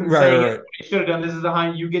isn't saying what you should have done. This is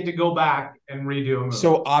you get to go back and redo a move.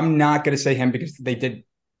 So I'm not going to say him because they did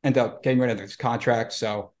end up getting rid of his contract.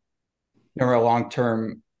 So there were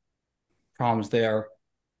long-term problems there.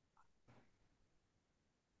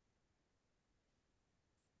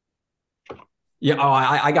 Yeah. Oh,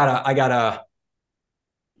 I got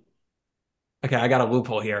a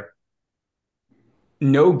loophole here.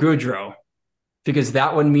 No Goudreau, because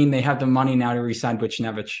that would mean they have the money now to re-sign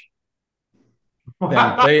Buchnevich.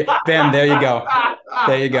 Bam, there you go.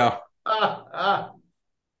 There you go.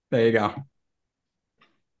 There you go.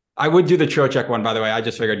 I would do the Trocheck one, by the way. I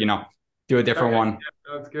just figured, do a different one.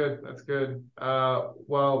 Yeah, that's good. That's good.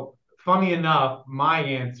 Well, funny enough, my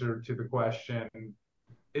answer to the question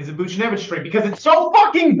is a Buchnevich trade because it's so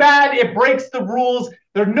fucking bad. It breaks the rules.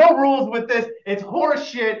 There are no rules with this. It's horse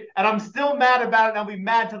shit, and I'm still mad about it. And I'll be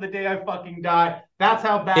mad till the day I fucking die. That's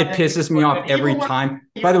how bad it pisses me off every time.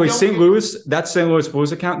 By the way, St. Louis, that St. Louis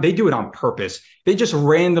Blues account, they do it on purpose. They just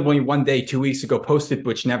randomly one day, 2 weeks ago, posted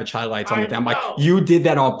Buchnevich highlights on it. I'm like, you did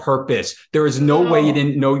that on purpose. There is no way you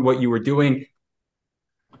didn't know what you were doing.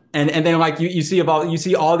 And then like you see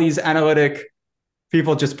all these analytic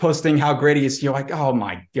people just posting how great he is. You're like, oh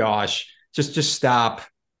my gosh, just stop.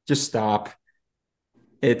 Just stop.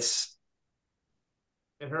 It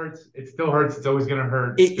hurts. It still hurts. It's always going to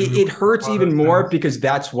hurt. It hurts even more because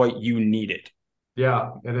that's what you needed.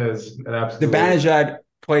 Yeah, it is. It absolutely. The Banijad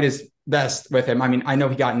played his best with him. I mean, I know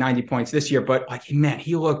he got 90 points this year, but like, man,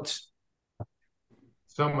 he looked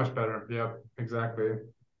so much better. Yeah, exactly.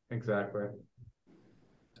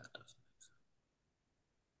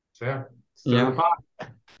 So yeah.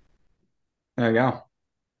 There you go.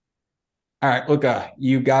 All right, Luca,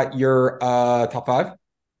 you got your top five?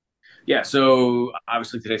 Yeah, so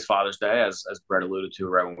obviously today's Father's Day, as Brett alluded to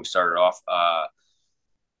right when we started off.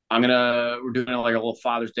 We're doing like a little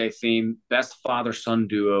Father's Day theme, best father-son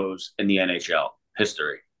duos in the NHL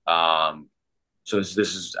history. So this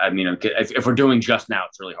is, I mean, if we're doing just now,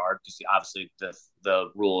 it's really hard because obviously the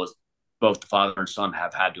rule is both the father and son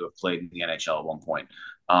have had to have played in the NHL at one point.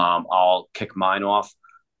 I'll kick mine off.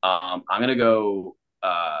 I'm gonna go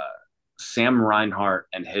Sam Reinhart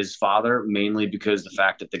and his father, mainly because the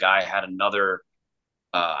fact that the guy had another,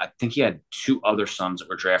 I think he had two other sons that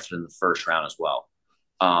were drafted in the first round as well.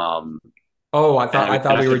 I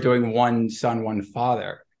thought we were doing one son, one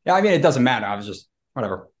father. Yeah, I mean, it doesn't matter. I was just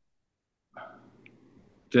whatever.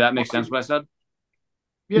 Did that make sense what I said?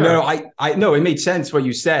 Yeah. No, I no, it made sense what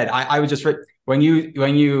you said. I was just when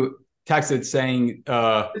you texted saying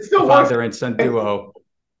father and son duo,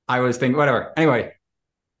 I was thinking whatever. Anyway,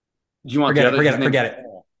 do you want forget it?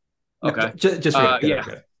 Okay, no, just forget it. Forget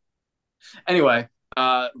it. Anyway,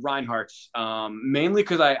 Reinhardt's mainly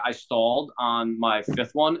because I stalled on my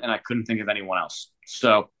fifth one and I couldn't think of anyone else,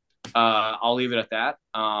 so I'll leave it at that.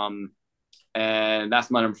 And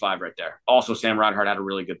that's my number 5 right there. Also, Sam Reinhart had a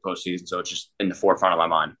really good postseason, so it's just in the forefront of my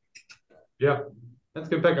mind. Yeah, that's a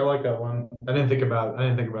good pick. I like that one. I didn't think about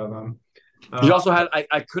them. He also had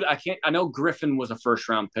I know Griffin was a first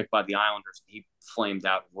round pick by the Islanders. He flamed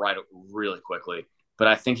out really quickly, but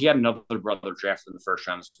I think he had another brother drafted in the first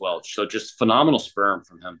round as well. So just phenomenal sperm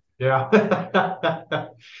from him. Yeah.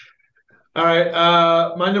 All right,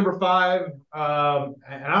 my number 5, and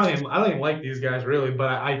I don't even like these guys really, but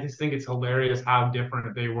I just think it's hilarious how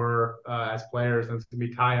different they were as players. And it's gonna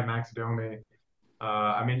be Ty and Max Domi.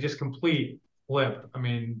 I mean, just complete flip. I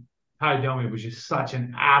mean, Ty Domi was just such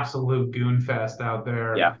an absolute goon fest out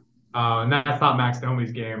there. Yeah, and that's not Max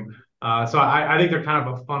Domi's game. So I think they're kind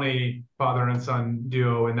of a funny father and son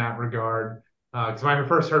duo in that regard. Because when I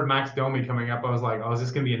first heard Max Domi coming up, I was like, oh, is this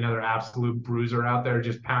going to be another absolute bruiser out there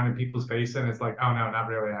just pounding people's face in? It's like, oh, no, not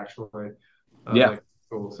really, actually. Yeah.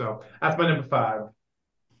 Cool. So that's my number 5.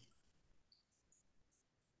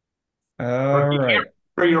 Or All you right. can't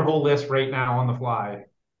remember your whole list right now on the fly.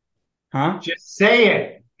 Huh? Just say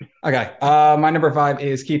it. Okay. My number 5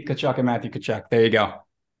 is Keith Kachuk and Matthew Kachuk. There you go.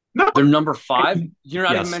 No. They're number 5. You're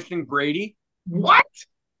not even Yes. mentioning Brady. What?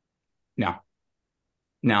 No.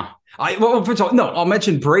 No. Well, first of all, no, I'll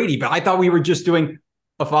mention Brady, but I thought we were just doing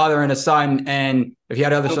a father and a son. And if you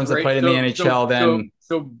had other sons that played in the NHL, then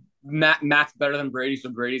So Matt's better than Brady, so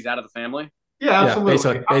Brady's out of the family. Yeah, yeah,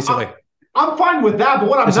 absolutely. basically. I'm fine with that, but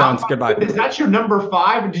what I'm This not sounds fine goodbye. with is that's your number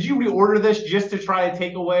 5. Did you reorder this just to try to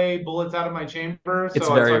take away bullets out of my chamber? It's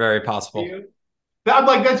So very, I very possible. I'm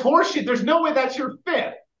like, that's horseshit. There's no way that's your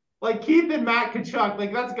 5th. Like Keith and Matt Kachuk,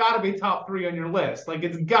 like that's got to be top 3 on your list. Like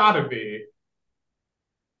it's got to be.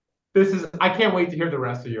 I can't wait to hear the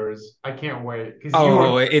rest of yours. I can't wait because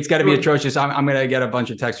it's got to be atrocious. I'm going to get a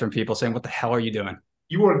bunch of texts from people saying, "What the hell are you doing?"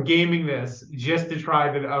 You are gaming this just to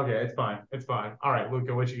try to. Okay, it's fine. It's fine. All right,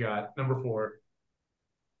 Luca, what you got? Number 4.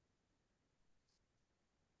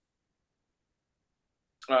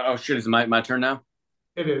 Oh shit! Is it my turn now?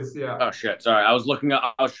 It is, yeah. Oh shit! Sorry, I was looking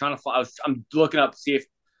up. I was trying to. I'm looking up to see if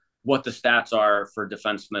what the stats are for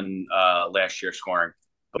defensemen last year scoring.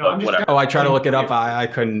 But No, whatever. Oh, I tried to look it up. I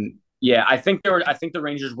couldn't. Yeah, I think the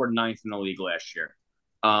Rangers were 9th in the league last year.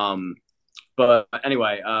 But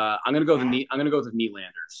anyway, I'm gonna go with the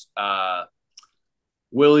Nylanders.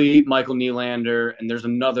 Willie Michael Nylander, and there's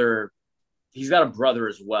another. He's got a brother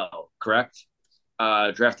as well, correct?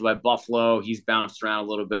 Drafted by Buffalo. He's bounced around a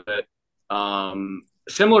little bit.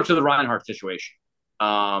 Similar to the Reinhardt situation.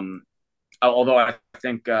 Although I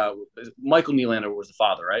think Michael Nylander was the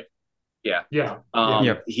father, right? Yeah. Yeah.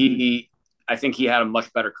 I think he had a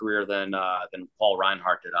much better career than Paul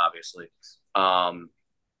Reinhardt did, obviously.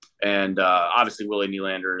 And obviously Willie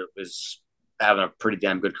Nylander is having a pretty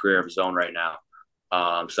damn good career of his own right now.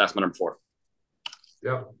 So that's my number 4.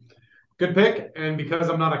 Yep. Good pick. And because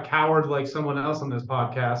I'm not a coward like someone else on this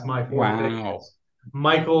podcast, my 4th pick is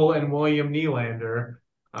Michael and William Nylander.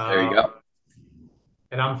 There you go.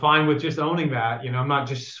 And I'm fine with just owning that. I'm not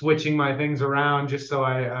just switching my things around just so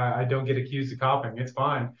I don't get accused of copying. It's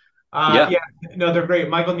fine. No, they're great.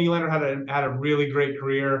 Michael Nylander had a really great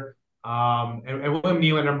career. And William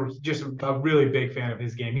Nylander, I'm just a really big fan of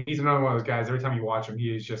his game. He's another one of those guys. Every time you watch him,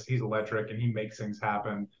 he's electric and he makes things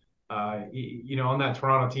happen. On that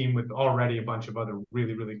Toronto team with already a bunch of other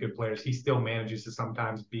really, really good players, he still manages to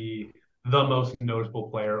sometimes be the most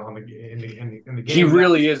noticeable player in the game. He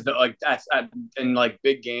really is in like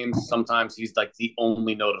big games. Sometimes he's like the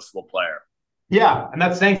only noticeable player. Yeah, and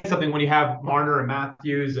that's saying something when you have Marner and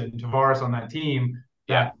Matthews and Tavares on that team.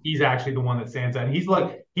 That he's actually the one that stands out. And he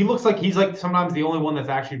looks like he's like sometimes the only one that's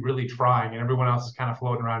actually really trying, and everyone else is kind of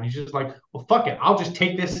floating around. He's just like, well, fuck it, I'll just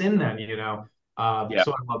take this in then. So I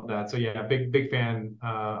love that. So yeah, big fan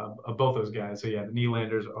of both those guys. So yeah, the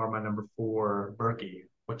Nylanders are my number 4. Berkey,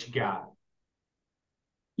 what you got?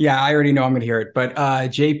 Yeah, I already know I'm going to hear it, but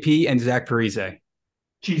JP and Zach Parise.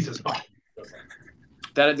 Jesus.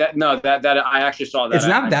 That I actually saw that. It's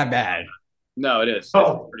not that bad. No, it is. It's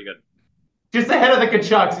pretty good. Just ahead of the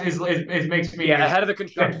Kachucks is makes me. Yeah, ahead of the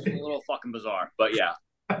Kachucks is a little fucking bizarre, but yeah.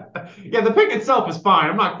 Yeah, the pick itself is fine.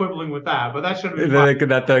 I'm not quibbling with that, but that should be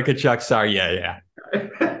that the Kachucks are. Yeah.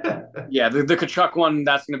 Yeah, the Kachuk one,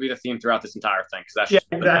 that's going to be the theme throughout this entire thing because that's just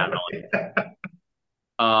exactly.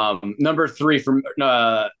 Number 3 for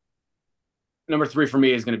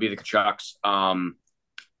me is going to be the Kachucks.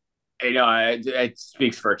 It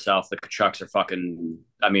speaks for itself. The Kachucks are fucking.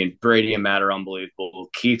 I mean, Brady and Matt are unbelievable.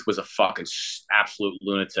 Keith was a fucking absolute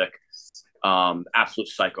lunatic, absolute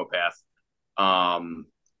psychopath, and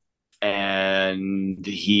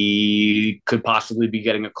he could possibly be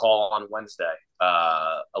getting a call on Wednesday,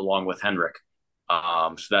 along with Hendrick.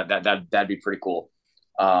 So that'd be pretty cool.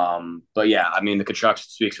 But yeah, I mean, the Kachucks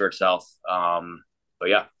speaks for itself. But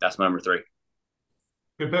yeah, that's my number 3.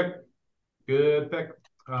 Good pick. Good pick.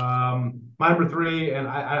 My number 3, and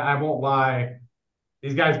I won't lie,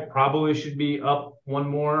 these guys probably should be up one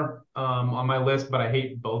more on my list, but I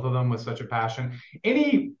hate both of them with such a passion.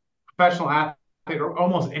 Any professional athlete or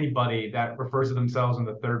almost anybody that refers to themselves in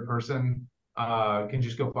the third person can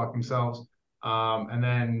just go fuck themselves. And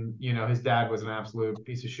then, his dad was an absolute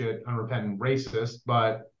piece of shit, unrepentant racist,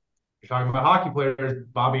 but you're talking about hockey players,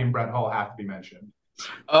 Bobby and Brett Hull have to be mentioned.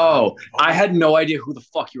 Oh, I had no idea who the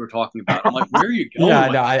fuck you were talking about. I'm like, where are you going? Yeah,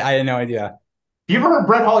 no, I had no idea. You ever heard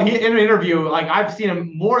Brett Hull? In an interview, like I've seen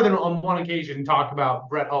him more than on one occasion talk about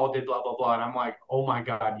Brett Hull did blah, blah, blah. And I'm like, oh my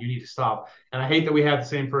God, you need to stop. And I hate that we have the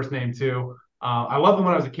same first name too. I loved him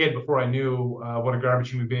when I was a kid before I knew what a garbage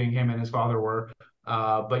human being him and his father were.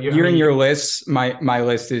 But you're in your list. My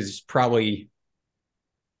list is probably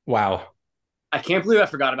wow. I can't believe I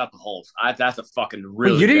forgot about the Hulks. That's a fucking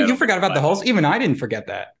Wait, really good. you forgot about the Hulks? Even I didn't forget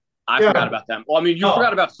that. I forgot about them. Well, I mean, you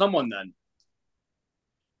forgot about someone then.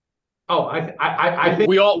 Oh, I think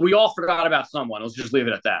we all forgot about someone. Let's just leave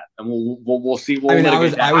it at that, and we'll see. I mean, I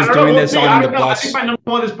was doing this on the bus. I think my number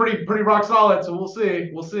one is pretty rock solid. So we'll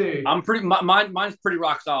see. I'm pretty. Mine's pretty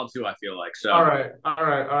rock solid too. I feel like so. All right.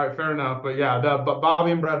 Fair enough. But yeah, but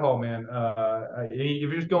Bobby and Brett Hull, man. If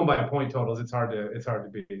you're just going by point totals, it's hard to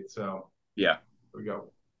beat. So yeah, here we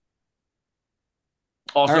go.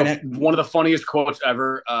 Also, one of the funniest quotes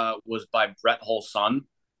ever was by Brett Hull's son,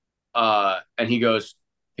 and he goes,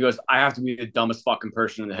 I have to be the dumbest fucking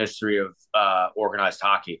person in the history of organized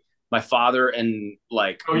hockey. My father and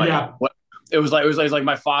like, it was like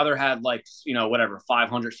my father had like, whatever,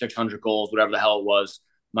 500, 600 goals, whatever the hell it was.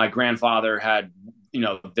 My grandfather had,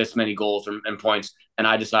 this many goals and points, and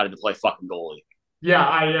I decided to play fucking goalie.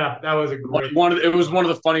 Yeah, that was a great it was one of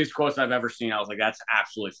the funniest quotes I've ever seen. I was like, that's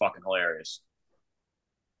absolutely fucking hilarious.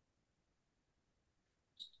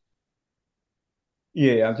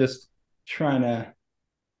 Yeah, I'm just trying to.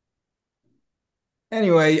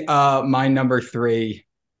 Anyway, my number 3,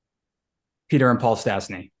 Peter and Paul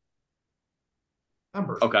Stastny.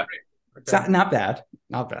 Okay. It's not bad.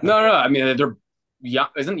 Not bad. No. I mean, they're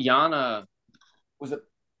isn't Jan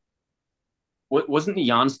wasn't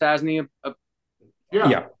Jan Stastny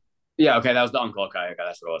Yeah. Yeah, okay, that was the uncle. Okay,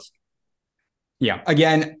 that's what it was. Yeah.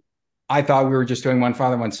 Again, I thought we were just doing one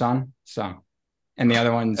father, one son. So, and the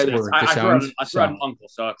other ones were disowned. I threw out an uncle,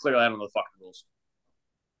 so clearly I don't know the fucking rules.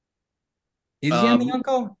 Is Jan the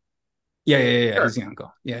uncle? Yeah. Sure. He's the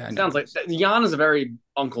uncle. Yeah. Sounds like Jan is a very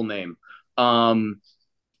uncle name.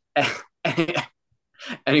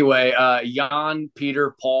 Anyway, Jan,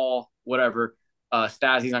 Peter, Paul, whatever.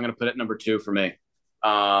 Stazzy's I'm going to put it number 2 for me.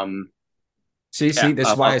 See, this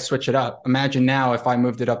is why I switch it up. Imagine now if I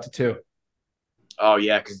moved it up to 2. Oh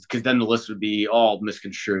yeah, because then the list would be all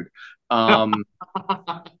misconstrued.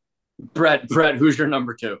 Brett, who's your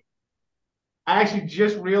number 2? I actually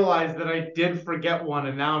just realized that I did forget one,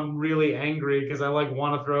 and now I'm really angry because I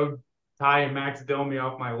want to throw Ty and Max Domi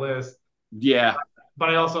off my list. Yeah.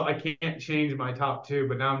 But I can't change my top 2,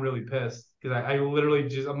 but now I'm really pissed because I literally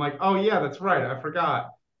I'm like, oh yeah, that's right. I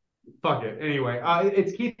forgot. Fuck it. Anyway,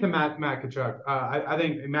 it's Keith and Matt Tkachuk. I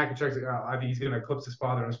think Matt Tkachuk's, I think he's going to eclipse his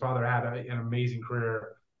father, and his father had an amazing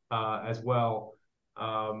career as well.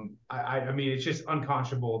 I mean, it's just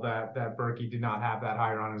unconscionable that Berkey did not have that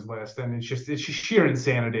higher on his list, and it's just sheer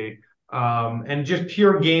insanity. And just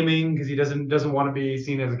pure gaming because he doesn't want to be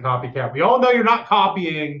seen as a copycat. We all know you're not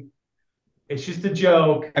copying. It's just a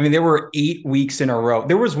joke. I mean, there were 8 weeks in a row.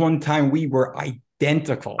 There was one time we were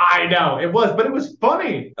identical. I know it was, but it was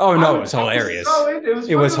funny. Oh no, it was hilarious.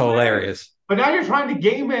 It was hilarious. But now you're trying to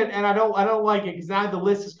game it, and I don't like it because now the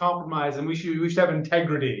list is compromised, and we should have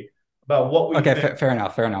integrity about what we. Okay, fair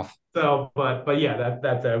enough. So, but yeah,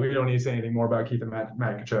 that's we don't need to say anything more about Keith and Matt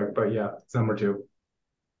Tkachuk. But yeah, it's number 2.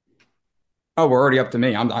 Oh, we're already up to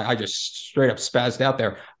me. I just straight up spazzed out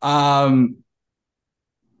there.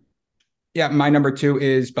 Yeah, my number 2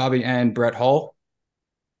 is Bobby and Brett Hull.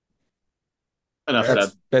 Enough said.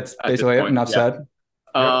 That's basically it. Enough said.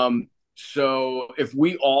 So if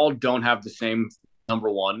we all don't have the same number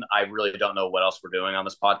 1, I really don't know what else we're doing on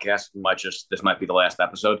this podcast. This might be the last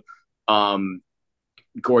episode.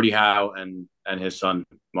 Gordie Howe and his son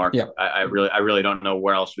Mark. Yeah. I really don't know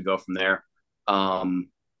where else we go from there.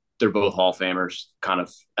 They're both Hall of Famers. Kind of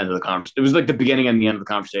end of the conversation. It was like the beginning and the end of the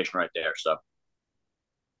conversation right there. So.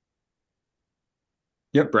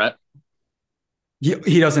 Yep. Brett.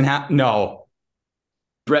 He doesn't have no.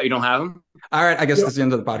 Brett, you don't have him? All right, I guess that's the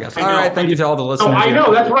end of the podcast. All right, thank you to all the listeners. No, I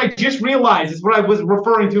know. That's what I just realized. It's what I was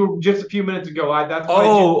referring to just a few minutes ago.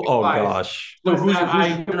 Oh gosh. So who's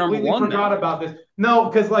I number 1? Forgot about this. No,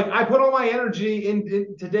 because I put all my energy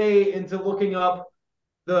in today into looking up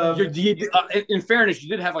the. In fairness, you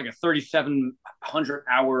did have like a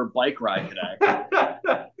 3,700-hour bike ride today.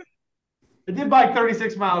 I did bike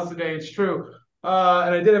 36 miles today. It's true.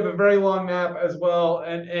 And I did have a very long nap as well.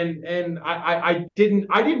 And I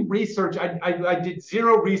didn't research. I did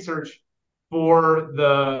zero research for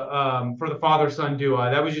the father-son duo.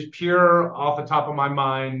 That was just pure off the top of my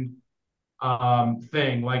mind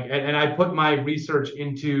thing. And I put my research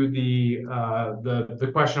into the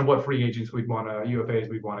question of what free agents UFAs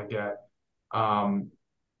we'd want to get.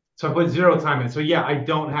 So I put zero time in. So yeah, I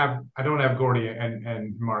don't have Gordie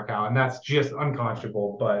and Mark Howe, and that's just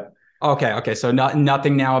unconscionable. But Okay. So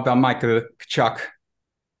nothing now about Mike Tkachuk.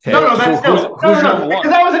 No, that's still who's your number because one?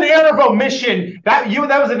 that was an error of omission. That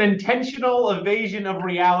was an intentional evasion of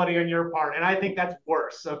reality on your part, and I think that's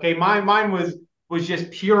worse. Okay, mine was just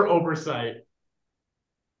pure oversight.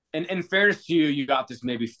 And in fairness to you, you got this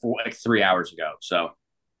maybe 3 hours ago. So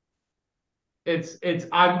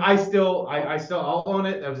I still I'll own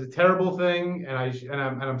it. That was a terrible thing, and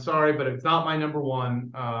I'm sorry, but it's not my number one.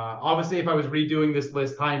 Obviously, if I was redoing this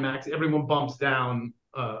list, high max, everyone bumps down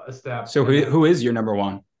a step. So who is your number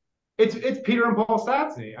one? It's Peter and Paul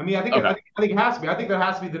Stastny. I mean, okay. I think it has to be. I think that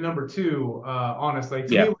has to be the number two. Honestly, to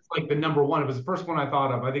me, it was like the number one. It was the first one I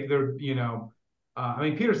thought of. I think they're, I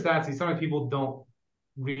mean, Peter Stastny. Sometimes people don't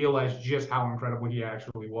realize just how incredible he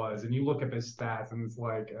actually was. And you look at his stats, and it's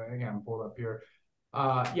like, again, pulled up here.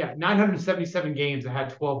 977 games that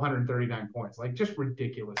had 1,239 points. Like, just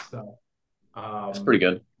ridiculous stuff. It's pretty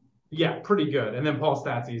good. Yeah, pretty good. And then Paul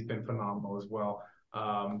Stastny has been phenomenal as well.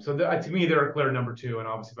 To me, they're a clear number two. And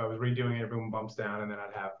obviously, if I was redoing it, everyone bumps down, and then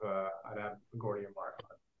I'd have Gordy and Mark.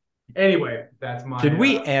 Anyway, that's my. Did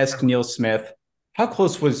we ask Neil Smith how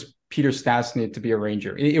close was Peter Stastny to be a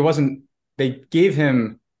Ranger? It wasn't. They gave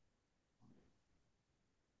him.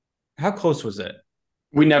 How close was it?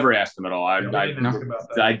 We never asked him at all. I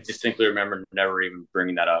distinctly remember never even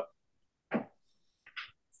bringing that up. I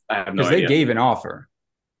have no idea. Because they gave an offer.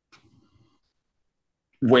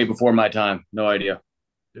 Way before my time. No idea.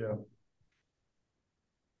 Yeah.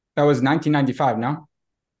 That was 1995, no?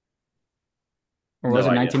 Or was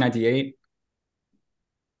it 1998?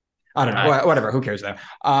 I don't know. Whatever. Who cares though?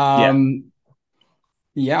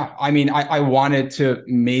 Yeah. I mean, I wanted to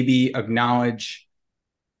maybe acknowledge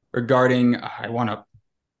regarding, I want to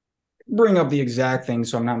bring up the exact thing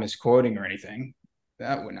so I'm not misquoting or anything.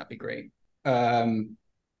 That would not be great. I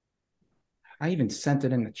even sent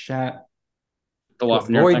it in the chat. The to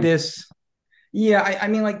avoid this. Yeah, I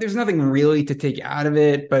mean, like, there's nothing really to take out of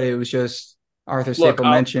it, but it was just Arthur Staple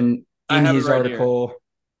mentioned in his article. Here.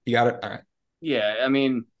 You got it? All right. Yeah, I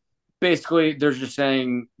mean, basically, they're just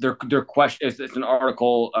saying their question is it's an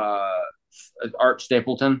article, Art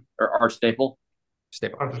Stapleton or Art Staple.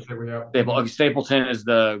 Stapleton is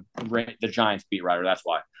the Giants beat writer. That's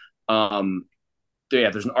why.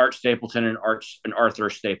 There's an Art Stapleton and an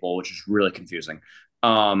Arthur Staple, which is really confusing.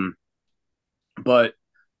 But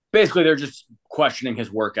basically, they're just questioning his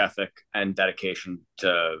work ethic and dedication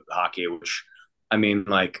to hockey, which, I mean,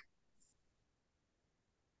 like,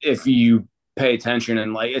 if you pay attention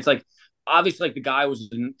and, like, it's like, obviously, like, the guy was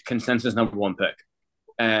the consensus number one pick.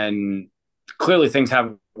 And clearly things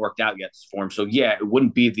haven't worked out yet for him. So, yeah, it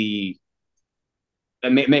wouldn't be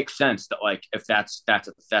it makes sense that, like, if that's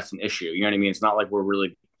an issue, you know what I mean? It's not like we're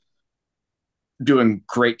really doing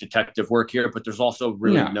great detective work here, but there's also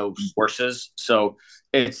really no sources. So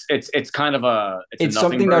it's kind of it's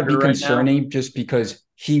something that would be concerning just because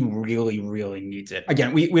he really, really needs it.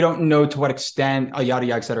 Again, we don't know to what extent, yada,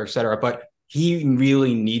 yada, et cetera, but he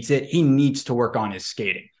really needs it. He needs to work on his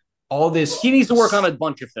skating. All this, he needs to work on a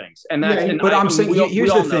bunch of things. And that's, but I'm saying,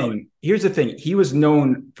 here's the thing. Here's the thing. He was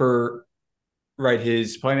known for,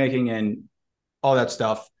 his playmaking and all that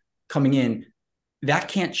stuff coming in. That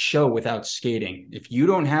can't show without skating. If you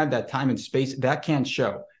don't have that time and space, that can't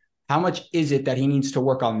show. How much is it that he needs to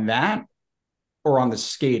work on that or on the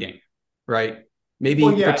skating, right? Maybe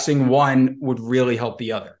fixing one would really help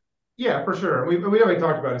the other. Yeah, for sure. We already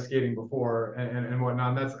talked about his skating before and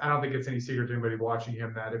whatnot. And I don't think it's any secret to anybody watching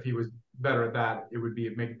him that if he was better at that, it would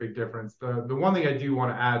make a big difference. The one thing I do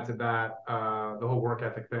want to add to that, the whole work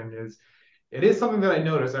ethic thing is, it is something that I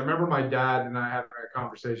noticed. I remember my dad and I having a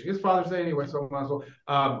conversation. It's Father's Day anyway, so might as well.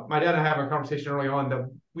 My dad and I having a conversation early on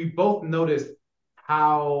that we both noticed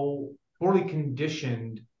how poorly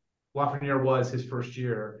conditioned Lafreniere was his first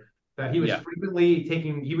year. That he was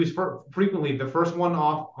frequently the first one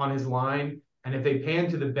off on his line, and if they panned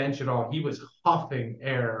to the bench at all, he was huffing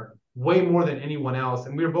air way more than anyone else.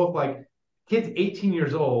 And we were both like, kid's 18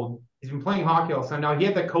 years old. He's been playing hockey all the time. Now he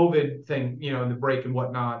had the COVID thing, in the break and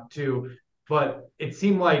whatnot too. But it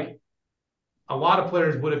seemed like a lot of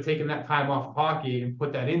players would have taken that time off of hockey and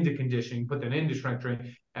put that into conditioning, put that into strength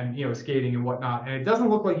training and, skating and whatnot. And it doesn't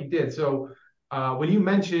look like he did. So when you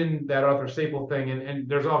mentioned that Arthur Staple thing, and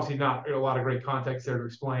there's obviously not a lot of great context there to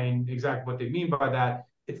explain exactly what they mean by that,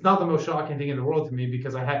 it's not the most shocking thing in the world to me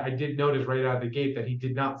because I did notice right out of the gate that he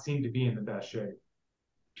did not seem to be in the best shape.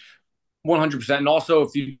 100%. And also,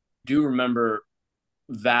 if you do remember,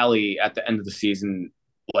 Valley at the end of the season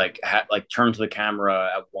turned to the camera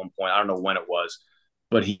at one point. I don't know when it was,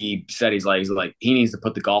 but he said he's like he needs to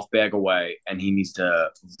put the golf bag away and he needs to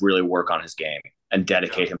really work on his game and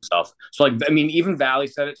dedicate himself. So, like, I mean, even Valley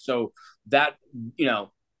said it. So that,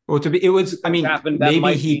 Well, it was. I mean, happened, that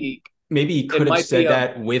maybe he could have said be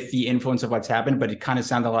that with the influence of what's happened, but it kind of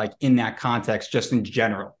sounded like in that context, just in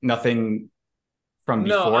general, nothing from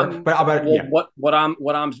before. What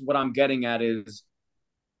I'm getting at is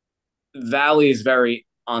Valley is very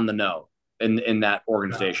on the know in that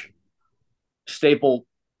organization. Staple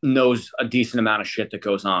knows a decent amount of shit that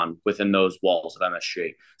goes on within those walls of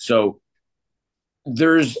MSG. So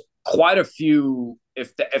there's quite a few.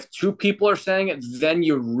 If two people are saying it, then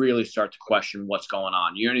you really start to question what's going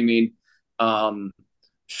on. You know what I mean?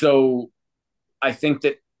 So I think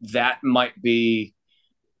that might be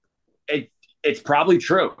it. It's probably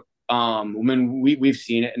true. I mean, we've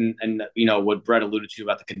seen it, and you know what Brett alluded to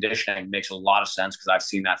about the conditioning makes a lot of sense because I've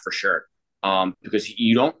seen that for sure. Because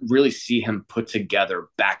you don't really see him put together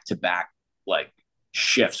back to back like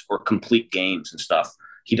shifts or complete games and stuff.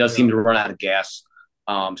 He does seem to run out of gas.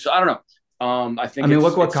 So I don't know. I think. I mean,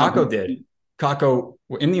 look what Kako did. Kako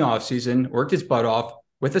in the offseason worked his butt off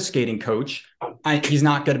with a skating coach. He's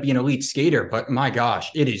not going to be an elite skater, but my gosh,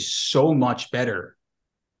 it is so much better.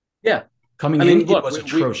 Yeah. Coming in, it was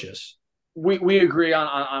atrocious. We agree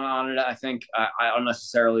on it. I think I don't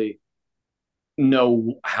necessarily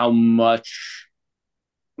know how much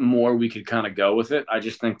more we could kind of go with it. I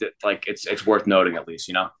just think that like it's worth noting at least,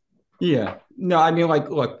 you know? Yeah. No, I mean, like,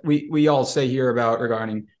 look, we all say here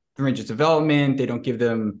regarding the Rangers development, they don't give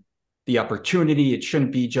them the opportunity. It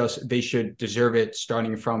shouldn't be just they should deserve it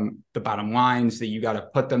starting from the bottom lines, that you got to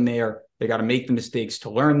put them there. They got to make the mistakes to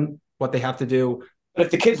learn what they have to do. But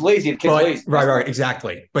if the kid's lazy, lazy. Right,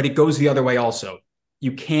 exactly. But it goes the other way also.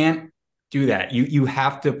 You can't do that. You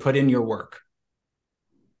have to put in your work.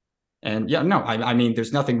 And yeah, no, I mean,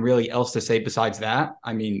 there's nothing really else to say besides that.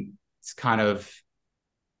 I mean, it's kind of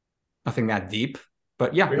nothing that deep.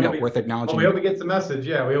 But yeah, worth acknowledging. Well, we hope he gets the message.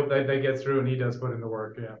 Yeah, we hope that they get through and he does put in the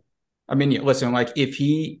work. Yeah. I mean, listen, like if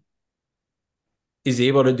he is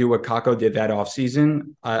able to do what Kako did that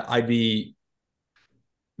offseason, I'd be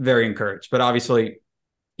very encouraged. But obviously,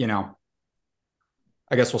 you know,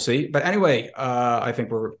 I guess we'll see. But anyway, I think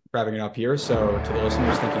we're wrapping it up here. So to the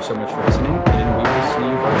listeners, thank you so much for listening, and we will see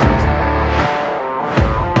you guys next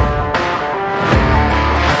time.